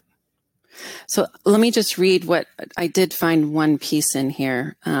like that. So let me just read what I did find one piece in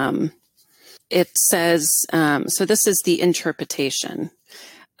here. It says, so this is the interpretation.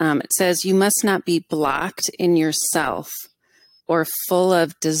 It says, you must not be blocked in yourself or full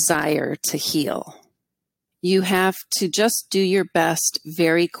of desire to heal. You have to just do your best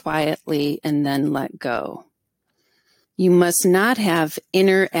very quietly and then let go. You must not have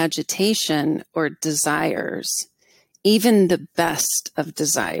inner agitation or desires, even the best of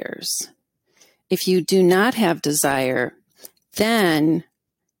desires. If you do not have desire, then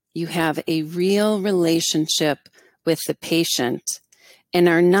you have a real relationship with the patient and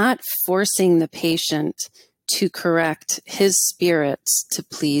are not forcing the patient to correct his spirits to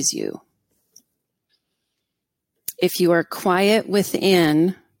please you. If you are quiet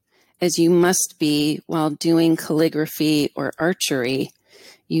within, as you must be while doing calligraphy or archery,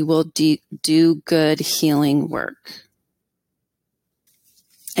 you will do good healing work.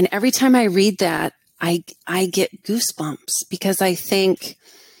 And every time I read that, I get goosebumps because I think,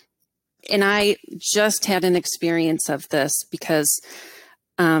 and I just had an experience of this because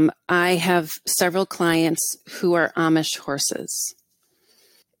I have several clients who are Amish horses.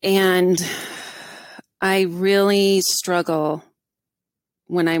 And I really struggle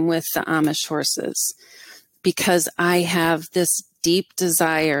when I'm with the Amish horses because I have this deep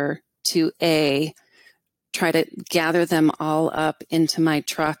desire to try to gather them all up into my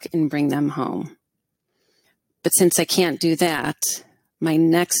truck and bring them home. But since I can't do that, my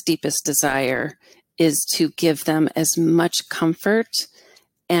next deepest desire is to give them as much comfort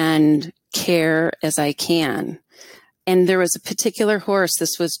and care as I can. And there was a particular horse,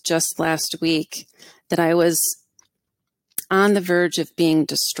 this was just last week, that I was on the verge of being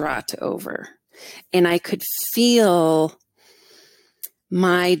distraught over. And I could feel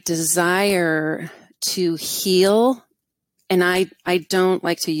my desire to heal. And I don't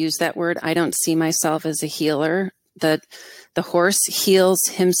like to use that word. I don't see myself as a healer. The horse heals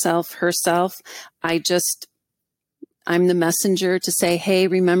himself, herself. I'm the messenger to say, hey,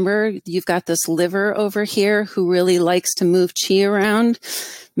 remember, you've got this liver over here who really likes to move chi around.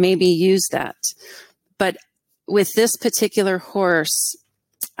 Maybe use that. But with this particular horse,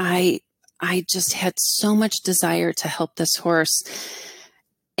 I just had so much desire to help this horse.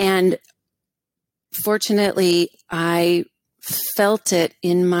 And fortunately, I felt it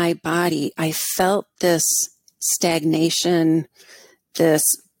in my body. I felt this stagnation, this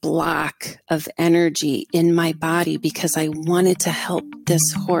block of energy in my body because I wanted to help this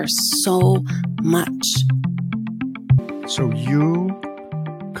horse so much. So you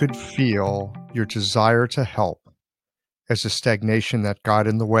could feel your desire to help as a stagnation that got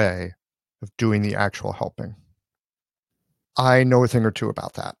in the way of doing the actual helping. I know a thing or two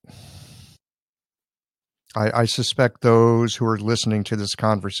about that. I suspect those who are listening to this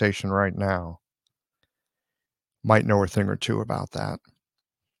conversation right now might know a thing or two about that.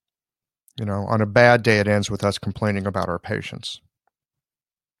 You know, on a bad day, it ends with us complaining about our patients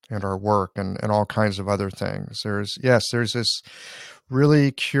and our work and all kinds of other things. There's this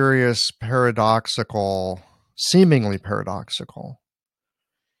really curious, seemingly paradoxical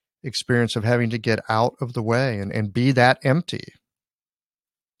experience of having to get out of the way and be that empty.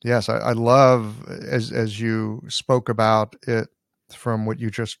 Yes, I love, as you spoke about it from what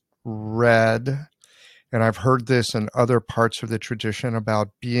you just read, and I've heard this in other parts of the tradition about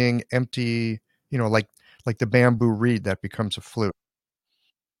being empty, you know, like the bamboo reed that becomes a flute.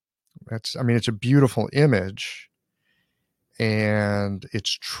 It's a beautiful image, and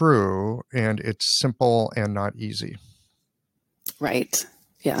it's true, and it's simple and not easy. Right.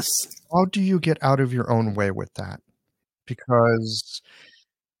 Yes. How do you get out of your own way with that? Because,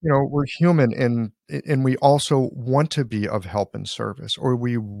 you know, we're human and we also want to be of help and service, or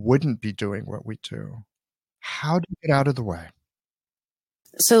we wouldn't be doing what we do. How do you get out of the way?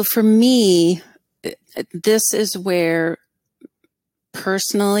 So for me, this is where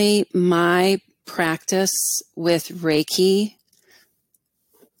personally my practice with Reiki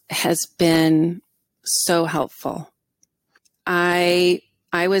has been so helpful. I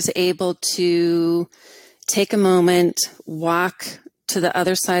was able to take a moment, walk to the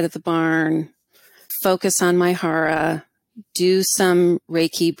other side of the barn, focus on my hara, do some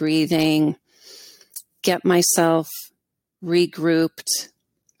Reiki breathing, get myself regrouped,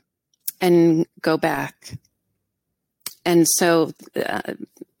 and go back. And so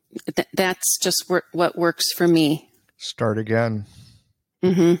that's just what works for me. Start again.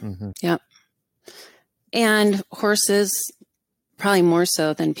 Yep. And horses, probably more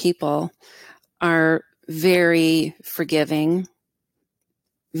so than people, are very forgiving.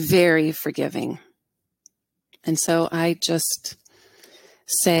 Very forgiving. And so I just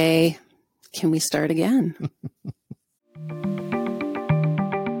say, can we start again?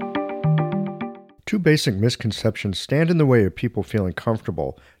 Two basic misconceptions stand in the way of people feeling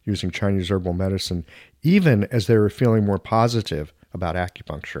comfortable using Chinese herbal medicine, even as they are feeling more positive about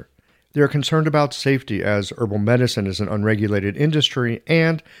acupuncture. They are concerned about safety, as herbal medicine is an unregulated industry,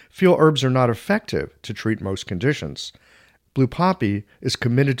 and feel herbs are not effective to treat most conditions. Blue Poppy is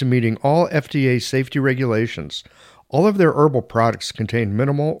committed to meeting all FDA safety regulations. All of their herbal products contain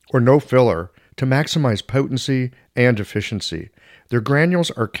minimal or no filler to maximize potency and efficiency. Their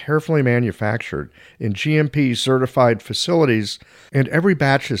granules are carefully manufactured in GMP-certified facilities, and every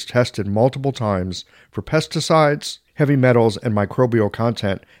batch is tested multiple times for pesticides, heavy metals, and microbial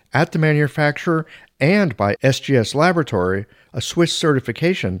content at the manufacturer and by SGS Laboratory, a Swiss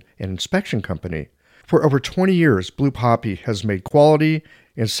certification and inspection company. For over 20 years, Blue Poppy has made quality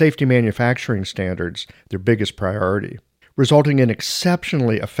and safety manufacturing standards their biggest priority, resulting in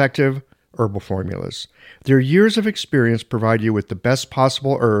exceptionally effective herbal formulas. Their years of experience provide you with the best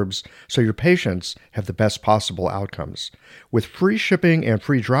possible herbs so your patients have the best possible outcomes. With free shipping and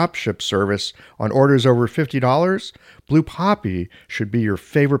free drop ship service on orders over $50, Blue Poppy should be your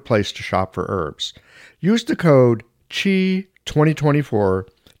favorite place to shop for herbs. Use the code CHI2024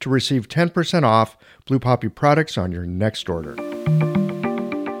 to receive 10% off Blue Poppy products on your next order.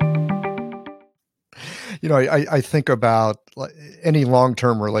 You know, I think about any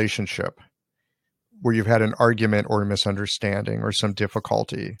long-term relationship where you've had an argument or a misunderstanding or some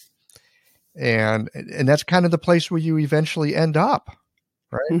difficulty. And that's kind of the place where you eventually end up,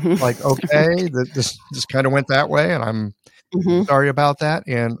 right? Like, okay, this kind of went that way, and I'm sorry about that,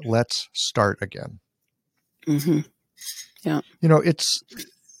 and let's start again. Yeah. You know, as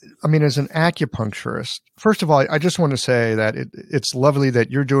an acupuncturist, first of all, I just want to say that it's lovely that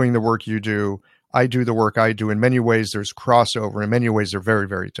you're doing the work you do. I do the work I do. In many ways, there's crossover. In many ways, they're very,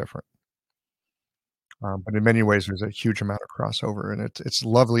 very different. But in many ways, there's a huge amount of crossover. And it's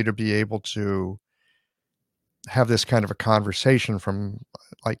lovely to be able to have this kind of a conversation from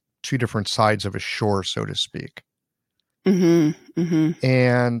like two different sides of a shore, so to speak. And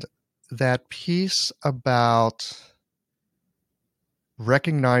that piece about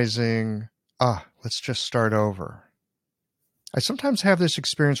recognizing, let's just start over. I sometimes have this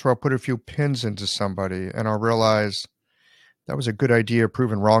experience where I'll put a few pins into somebody and I'll realize that was a good idea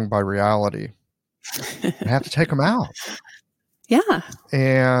proven wrong by reality. I have to take them out. Yeah.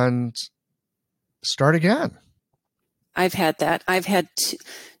 And start again. I've had that. I've had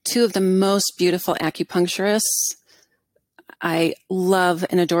two of the most beautiful acupuncturists. I love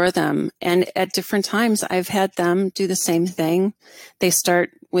and adore them. And at different times, I've had them do the same thing. They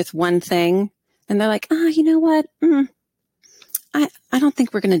start with one thing and they're like, you know what? I don't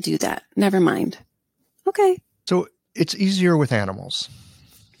think we're going to do that. Never mind. Okay. So it's easier with animals.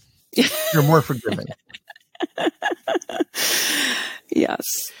 You're more forgiving. Yes.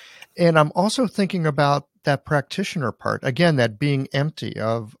 And I'm also thinking about that practitioner part. Again, that being empty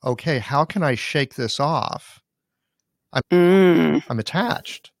of, okay, how can I shake this off? I'm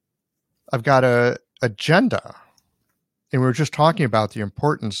attached. I've got an agenda. And we were just talking about the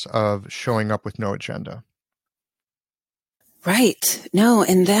importance of showing up with no agenda. Right. No,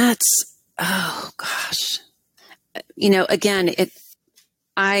 and that's, oh gosh. You know, again,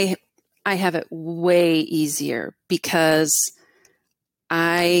 I have it way easier because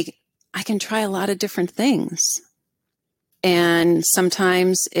I can try a lot of different things. And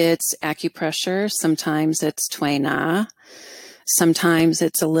sometimes it's acupressure, sometimes it's Tui Na, sometimes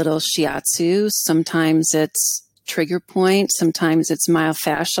it's a little shiatsu, sometimes it's trigger point, sometimes it's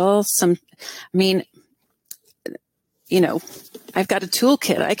myofascial. I've got a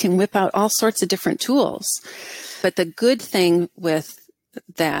toolkit. I can whip out all sorts of different tools. But the good thing with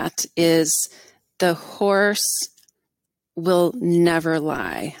that is the horse will never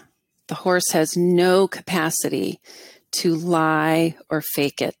lie. The horse has no capacity to lie or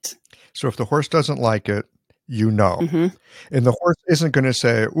fake it. So if the horse doesn't like it, you know. And the horse isn't going to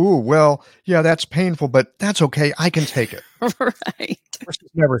say, ooh, well, yeah, that's painful, but that's okay. I can take it. Right. Horses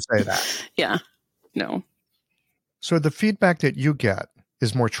never say that. Yeah. No. So the feedback that you get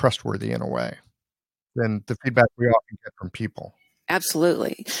is more trustworthy in a way than the feedback we often get from people.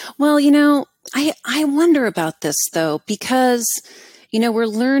 Absolutely. Well, you know, I wonder about this though, because, We're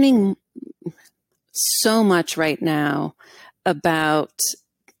learning so much right now about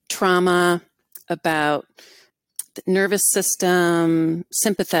trauma, about the nervous system,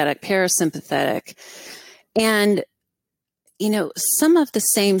 sympathetic, parasympathetic, and, some of the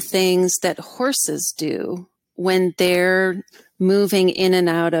same things that horses do when they're moving in and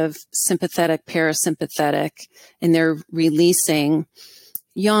out of sympathetic, parasympathetic, and they're releasing,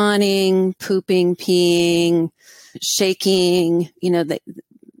 yawning, pooping, peeing, shaking,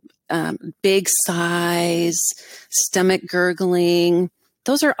 big sighs, stomach gurgling.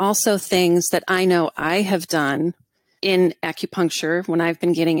 Those are also things that I know I have done in acupuncture when I've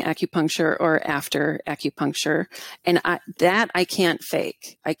been getting acupuncture or after acupuncture. And I can't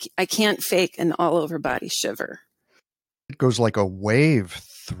fake. I can't fake an all over body shiver. It goes like a wave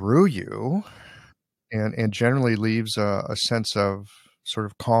through you and generally leaves a sense of sort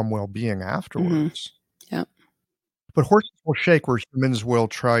of calm well-being afterwards. Yep. But horses will shake where humans will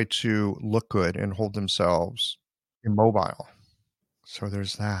try to look good and hold themselves immobile. So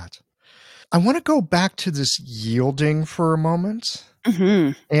there's that. I want to go back to this yielding for a moment.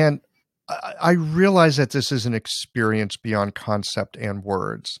 Mm-hmm. And I realize that this is an experience beyond concept and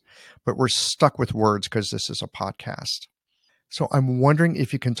words, but we're stuck with words because this is a podcast. So I'm wondering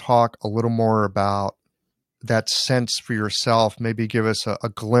if you can talk a little more about that sense for yourself, maybe give us a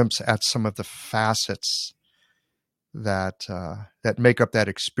glimpse at some of the facets that make up that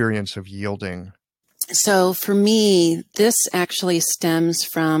experience of yielding. So for me, this actually stems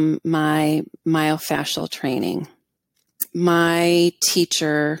from my myofascial training. My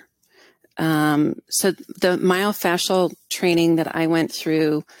teacher, so the myofascial training that I went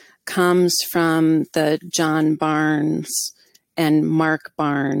through comes from the John Barnes and Mark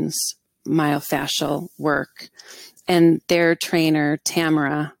Barnes myofascial work. And their trainer,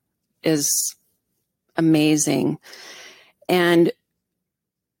 Tamara, is amazing. And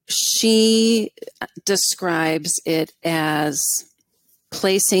she describes it as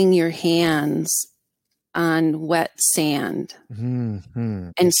placing your hands on wet sand. Mm-hmm.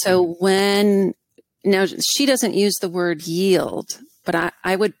 And so now she doesn't use the word yield, but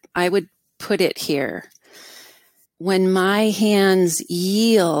I would put it here. When my hands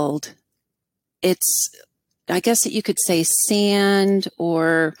yield, I guess you could say sand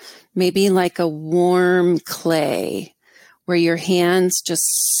or maybe like a warm clay where your hands just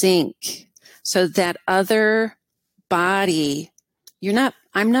sink so that other body,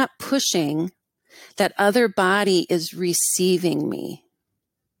 I'm not pushing, that other body is receiving me.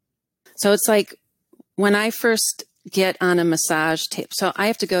 So it's like when I first get on a massage table, so I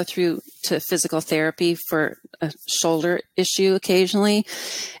have to go to physical therapy for a shoulder issue occasionally.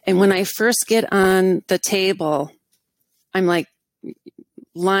 And when I first get on the table, I'm like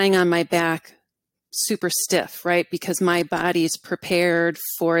lying on my back, super stiff, right? Because my body's prepared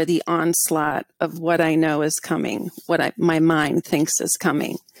for the onslaught of what I know is coming, my mind thinks is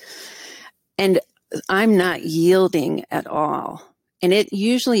coming. And I'm not yielding at all. And it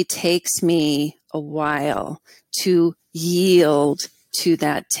usually takes me a while to yield to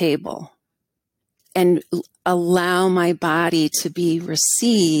that table and allow my body to be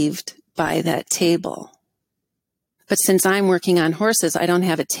received by that table. But since I'm working on horses, I don't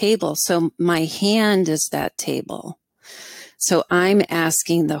have a table. So my hand is that table. So I'm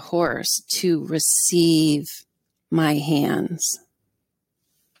asking the horse to receive my hands,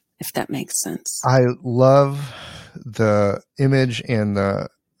 if that makes sense. I love the image and the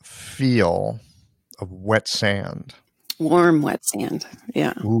feel of wet sand. Warm, wet sand.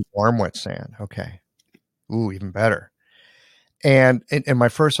 Yeah. Ooh, warm, wet sand. Okay. Ooh, even better. And my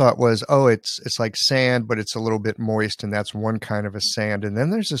first thought was, it's like sand, but it's a little bit moist, and that's one kind of a sand. And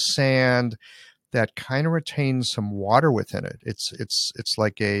then there's a sand that kind of retains some water within it. It's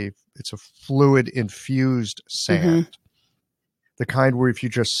like it's a fluid infused sand. Mm-hmm. The kind where if you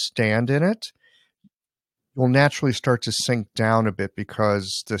just stand in it, you'll naturally start to sink down a bit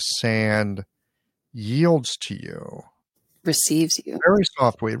because the sand yields to you. Receives you. Very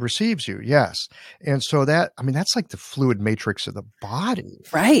softly. It receives you, yes. And so that's like the fluid matrix of the body.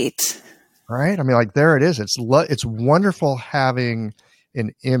 Right. Right? I mean, like there it is. It's wonderful having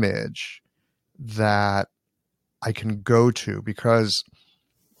an image that I can go to because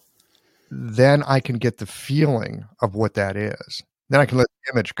then I can get the feeling of what that is. Then I can let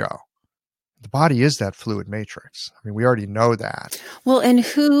the image go. The body is that fluid matrix. I mean, we already know that. Well, and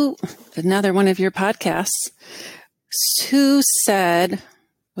another one of your podcasts, who said,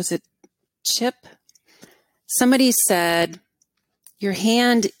 was it Chip? Somebody said, your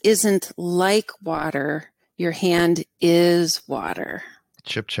hand isn't like water. Your hand is water.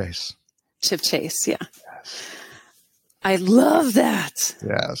 Chip Chase. Chip Chase, yeah. Yes. I love that.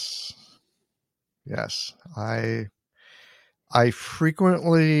 Yes. Yes. I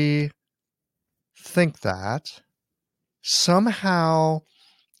frequently think that somehow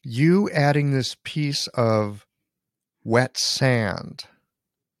you adding this piece of wet sand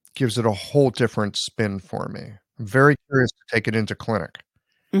gives it a whole different spin for me. I'm very curious to take it into clinic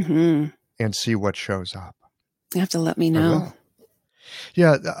Mm-hmm. and see what shows up. You have to let me I know. will.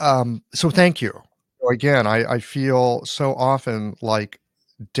 Yeah. So thank you. Again, I feel so often like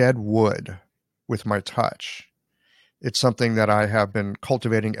dead wood with my touch. It's something that I have been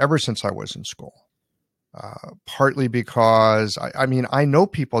cultivating ever since I was in school. Partly because, I mean, I know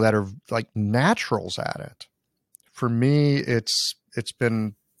people that are like naturals at it. For me, it's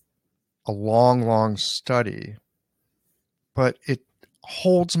been a long, long study, but it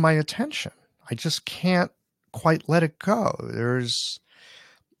holds my attention. I just can't quite let it go.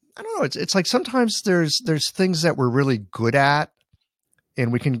 I don't know. It's like sometimes there's things that we're really good at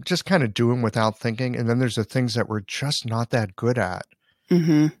and we can just kind of do them without thinking. And then there's the things that we're just not that good at.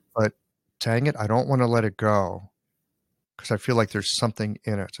 Mm-hmm. But dang it, I don't want to let it go because I feel like there's something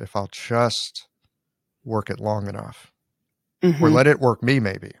in it if I'll just work it long enough Mm-hmm. or let it work me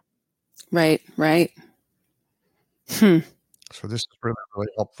maybe. Right. So this is really, really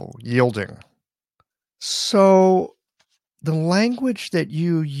helpful. Yielding. So the language that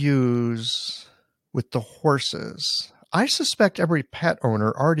you use with the horses, I suspect every pet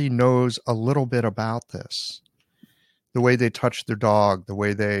owner already knows a little bit about this. The way they touch their dog, the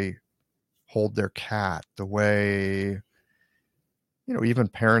way they hold their cat, the way, even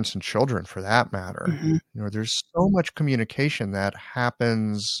parents and children for that matter. Mm-hmm. There's so much communication that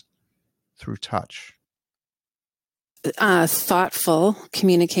happens through touch. Thoughtful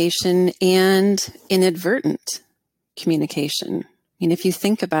communication and inadvertent communication. I mean, if you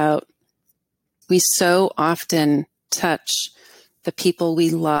think about, we so often touch the people we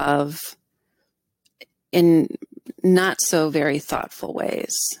love in not so very thoughtful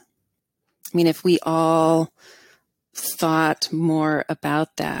ways. I mean, if we all thought more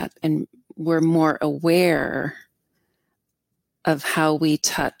about that and were more aware of how we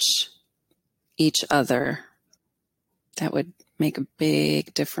touch each other, that would make a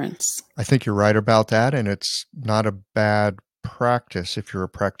big difference. I think you're right about that, and it's not a bad practice if you're a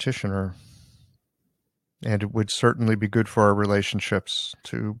practitioner. And it would certainly be good for our relationships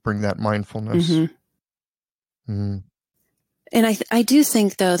to bring that mindfulness. Mm-hmm. Mm. And I do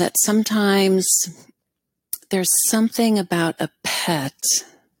think, though, that sometimes there's something about a pet,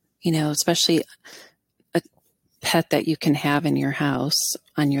 especially a pet that you can have in your house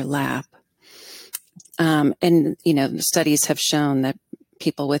on your lap. And studies have shown that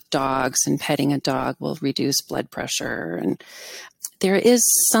people with dogs and petting a dog will reduce blood pressure. And there is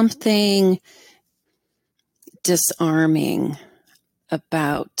something disarming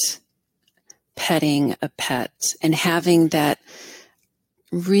about petting a pet and having that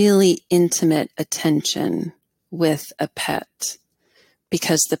really intimate attention with a pet,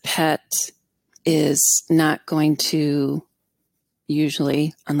 because the pet is not going to,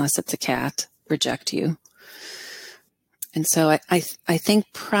 usually, unless it's a cat, reject you. And so I think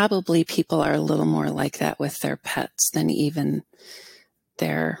probably people are a little more like that with their pets than even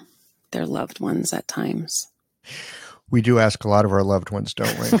their loved ones at times. We do ask a lot of our loved ones,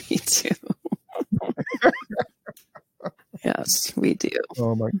 don't we? We do. Yes, we do.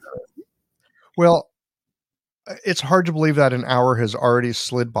 Oh my God. Well, it's hard to believe that an hour has already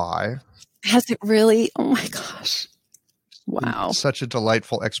slid by. Has it really? Oh my gosh. Wow. Such a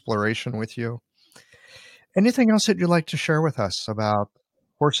delightful exploration with you. Anything else that you'd like to share with us about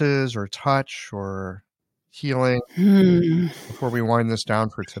horses or touch or healing before we wind this down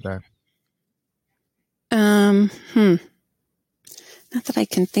for today? Not that I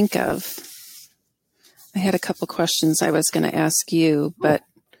can think of. I had a couple questions I was going to ask you, but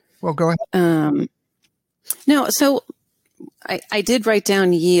well, go ahead. No, so I did write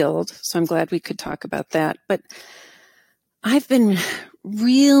down yield, so I'm glad we could talk about that. But I've been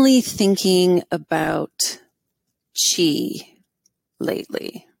really thinking about chi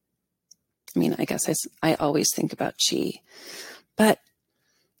lately. I mean, I guess I always think about chi, but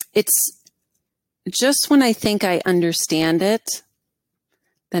it's just when I think I understand it,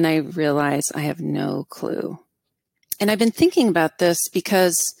 then I realize I have no clue. And I've been thinking about this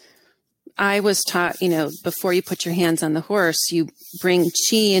because I was taught, before you put your hands on the horse, you bring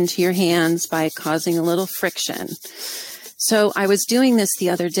chi into your hands by causing a little friction. So I was doing this the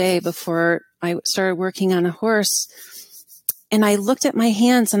other day before I started working on a horse, and I looked at my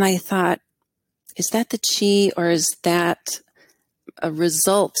hands and I thought, is that the chi, or is that a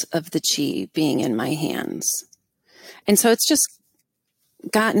result of the chi being in my hands? And so it's just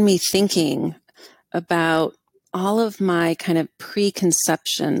gotten me thinking about all of my kind of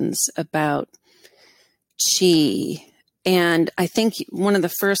preconceptions about qi. And I think one of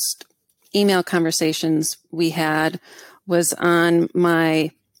the first email conversations we had was on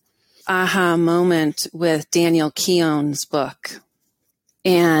my aha moment with Daniel Keown's book.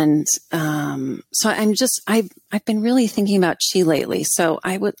 And so I've been really thinking about qi lately. So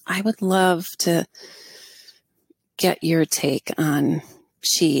I would love to get your take on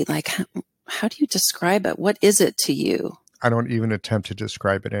qi. Like, how do you describe it? What is it to you? I don't even attempt to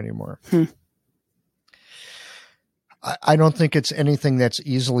describe it anymore. I don't think it's anything that's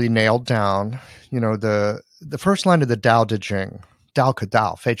easily nailed down. You know, the first line of the Tao Te Ching, Dao ke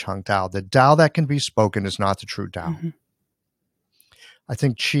Dao, Fei Chang Dao, the Tao that can be spoken is not the true Tao. Mm-hmm. I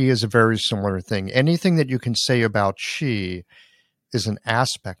think qi is a very similar thing. Anything that you can say about qi is an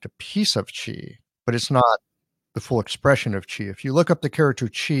aspect, a piece of qi, but it's not the full expression of qi. If you look up the character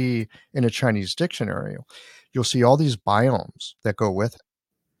qi in a Chinese dictionary, you'll see all these biomes that go with it.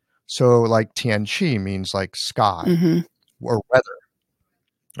 So like Tian Qi means like sky or weather.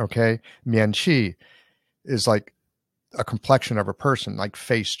 Okay. Mian Qi is like a complexion of a person, like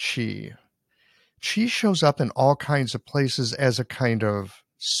face Qi. Qi shows up in all kinds of places as a kind of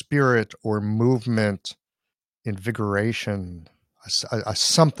spirit or movement, invigoration, a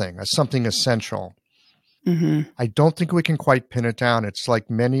something essential. Mm-hmm. I don't think we can quite pin it down. It's like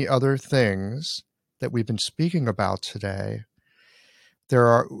many other things that we've been speaking about today.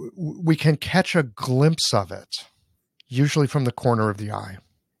 We can catch a glimpse of it, usually from the corner of the eye.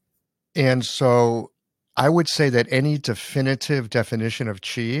 And so I would say that any definitive definition of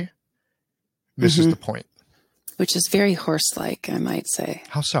qi misses the point. Which is very horse-like, I might say.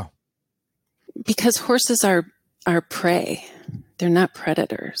 How so? Because horses are prey. They're not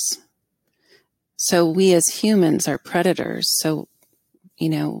predators. So we as humans are predators. So, you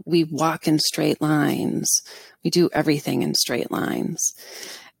know, we walk in straight lines. We do everything in straight lines.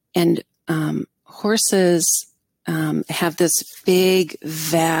 And horses have this big,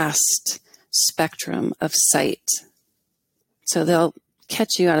 vast spectrum of sight. So they'll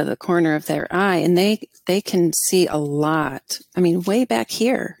catch you out of the corner of their eye, and they can see a lot. I mean, way back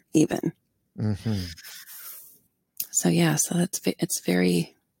here, even. Mm-hmm. So yeah, it's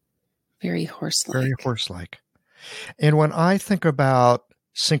very, very horse-like. Very horse-like. And when I think about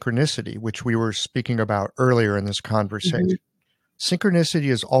synchronicity, which we were speaking about earlier in this conversation, synchronicity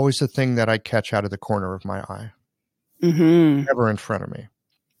is always the thing that I catch out of the corner of my eye. Never in front of me.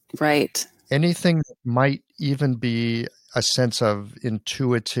 Right. Anything that might even be a sense of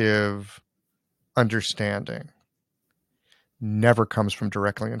intuitive understanding never comes from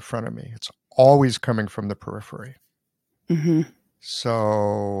directly in front of me. It's always coming from the periphery.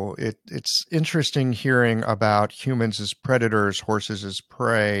 So it's interesting hearing about humans as predators, horses as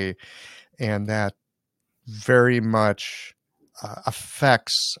prey, and that very much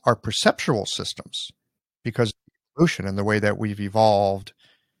affects our perceptual systems because of evolution and the way that we've evolved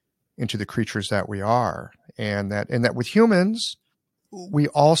into the creatures that we are. And that with humans, we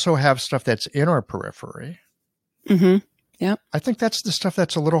also have stuff that's in our periphery. Yeah. I think that's the stuff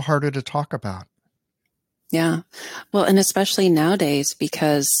that's a little harder to talk about. Yeah. Well, and especially nowadays,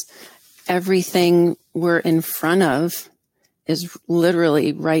 because everything we're in front of is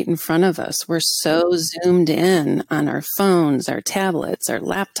literally right in front of us. We're so zoomed in on our phones, our tablets, our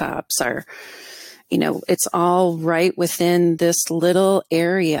laptops, it's all right within this little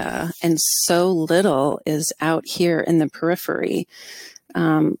area, and so little is out here in the periphery.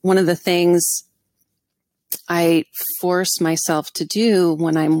 One of the things I force myself to do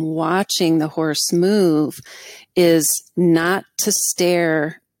when I'm watching the horse move is not to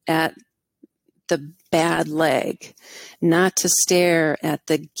stare at the bad leg, not to stare at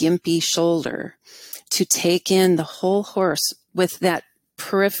the gimpy shoulder, to take in the whole horse with that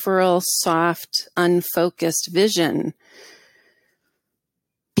peripheral, soft, unfocused vision,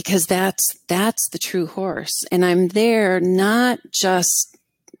 because that's the true horse. And I'm there not just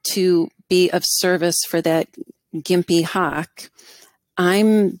to be of service for that gimpy hock.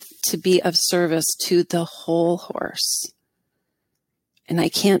 I'm to be of service to the whole horse. And I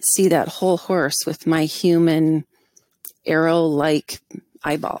can't see that whole horse with my human arrow-like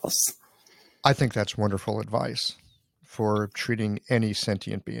eyeballs. I think that's wonderful advice for treating any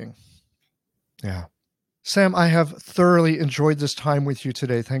sentient being. Yeah. Sam, I have thoroughly enjoyed this time with you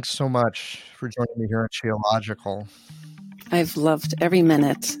today. Thanks so much for joining me here at Qiological. I've loved every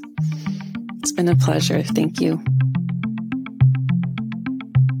minute. It's been a pleasure. Thank you.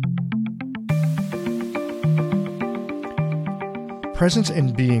 Presence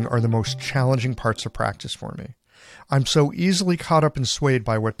and being are the most challenging parts of practice for me. I'm so easily caught up and swayed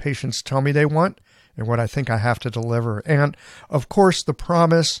by what patients tell me they want and what I think I have to deliver. And, of course, the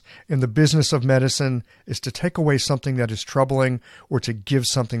promise in the business of medicine is to take away something that is troubling or to give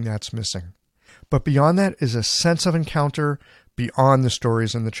something that's missing. But beyond that is a sense of encounter beyond the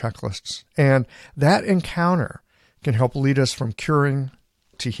stories and the checklists. And that encounter can help lead us from curing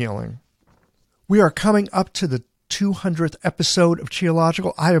to healing. We are coming up to the 200th episode of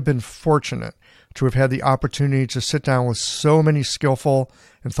Qiological. I have been fortunate to have had the opportunity to sit down with so many skillful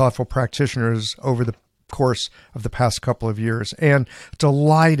and thoughtful practitioners over the course of the past couple of years, and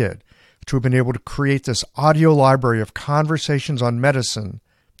delighted to have been able to create this audio library of conversations on medicine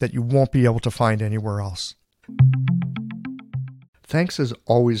that you won't be able to find anywhere else. Thanks as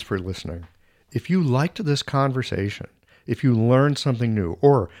always for listening. If you liked this conversation, if you learned something new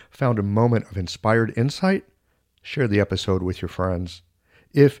or found a moment of inspired insight, share the episode with your friends.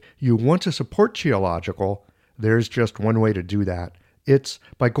 If you want to support Qiological, there's just one way to do that. It's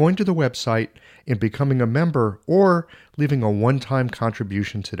by going to the website and becoming a member or leaving a one-time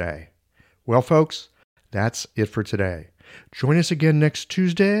contribution today. Well, folks, that's it for today. Join us again next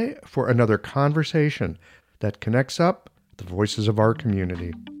Tuesday for another conversation that connects up the voices of our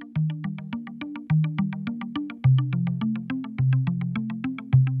community.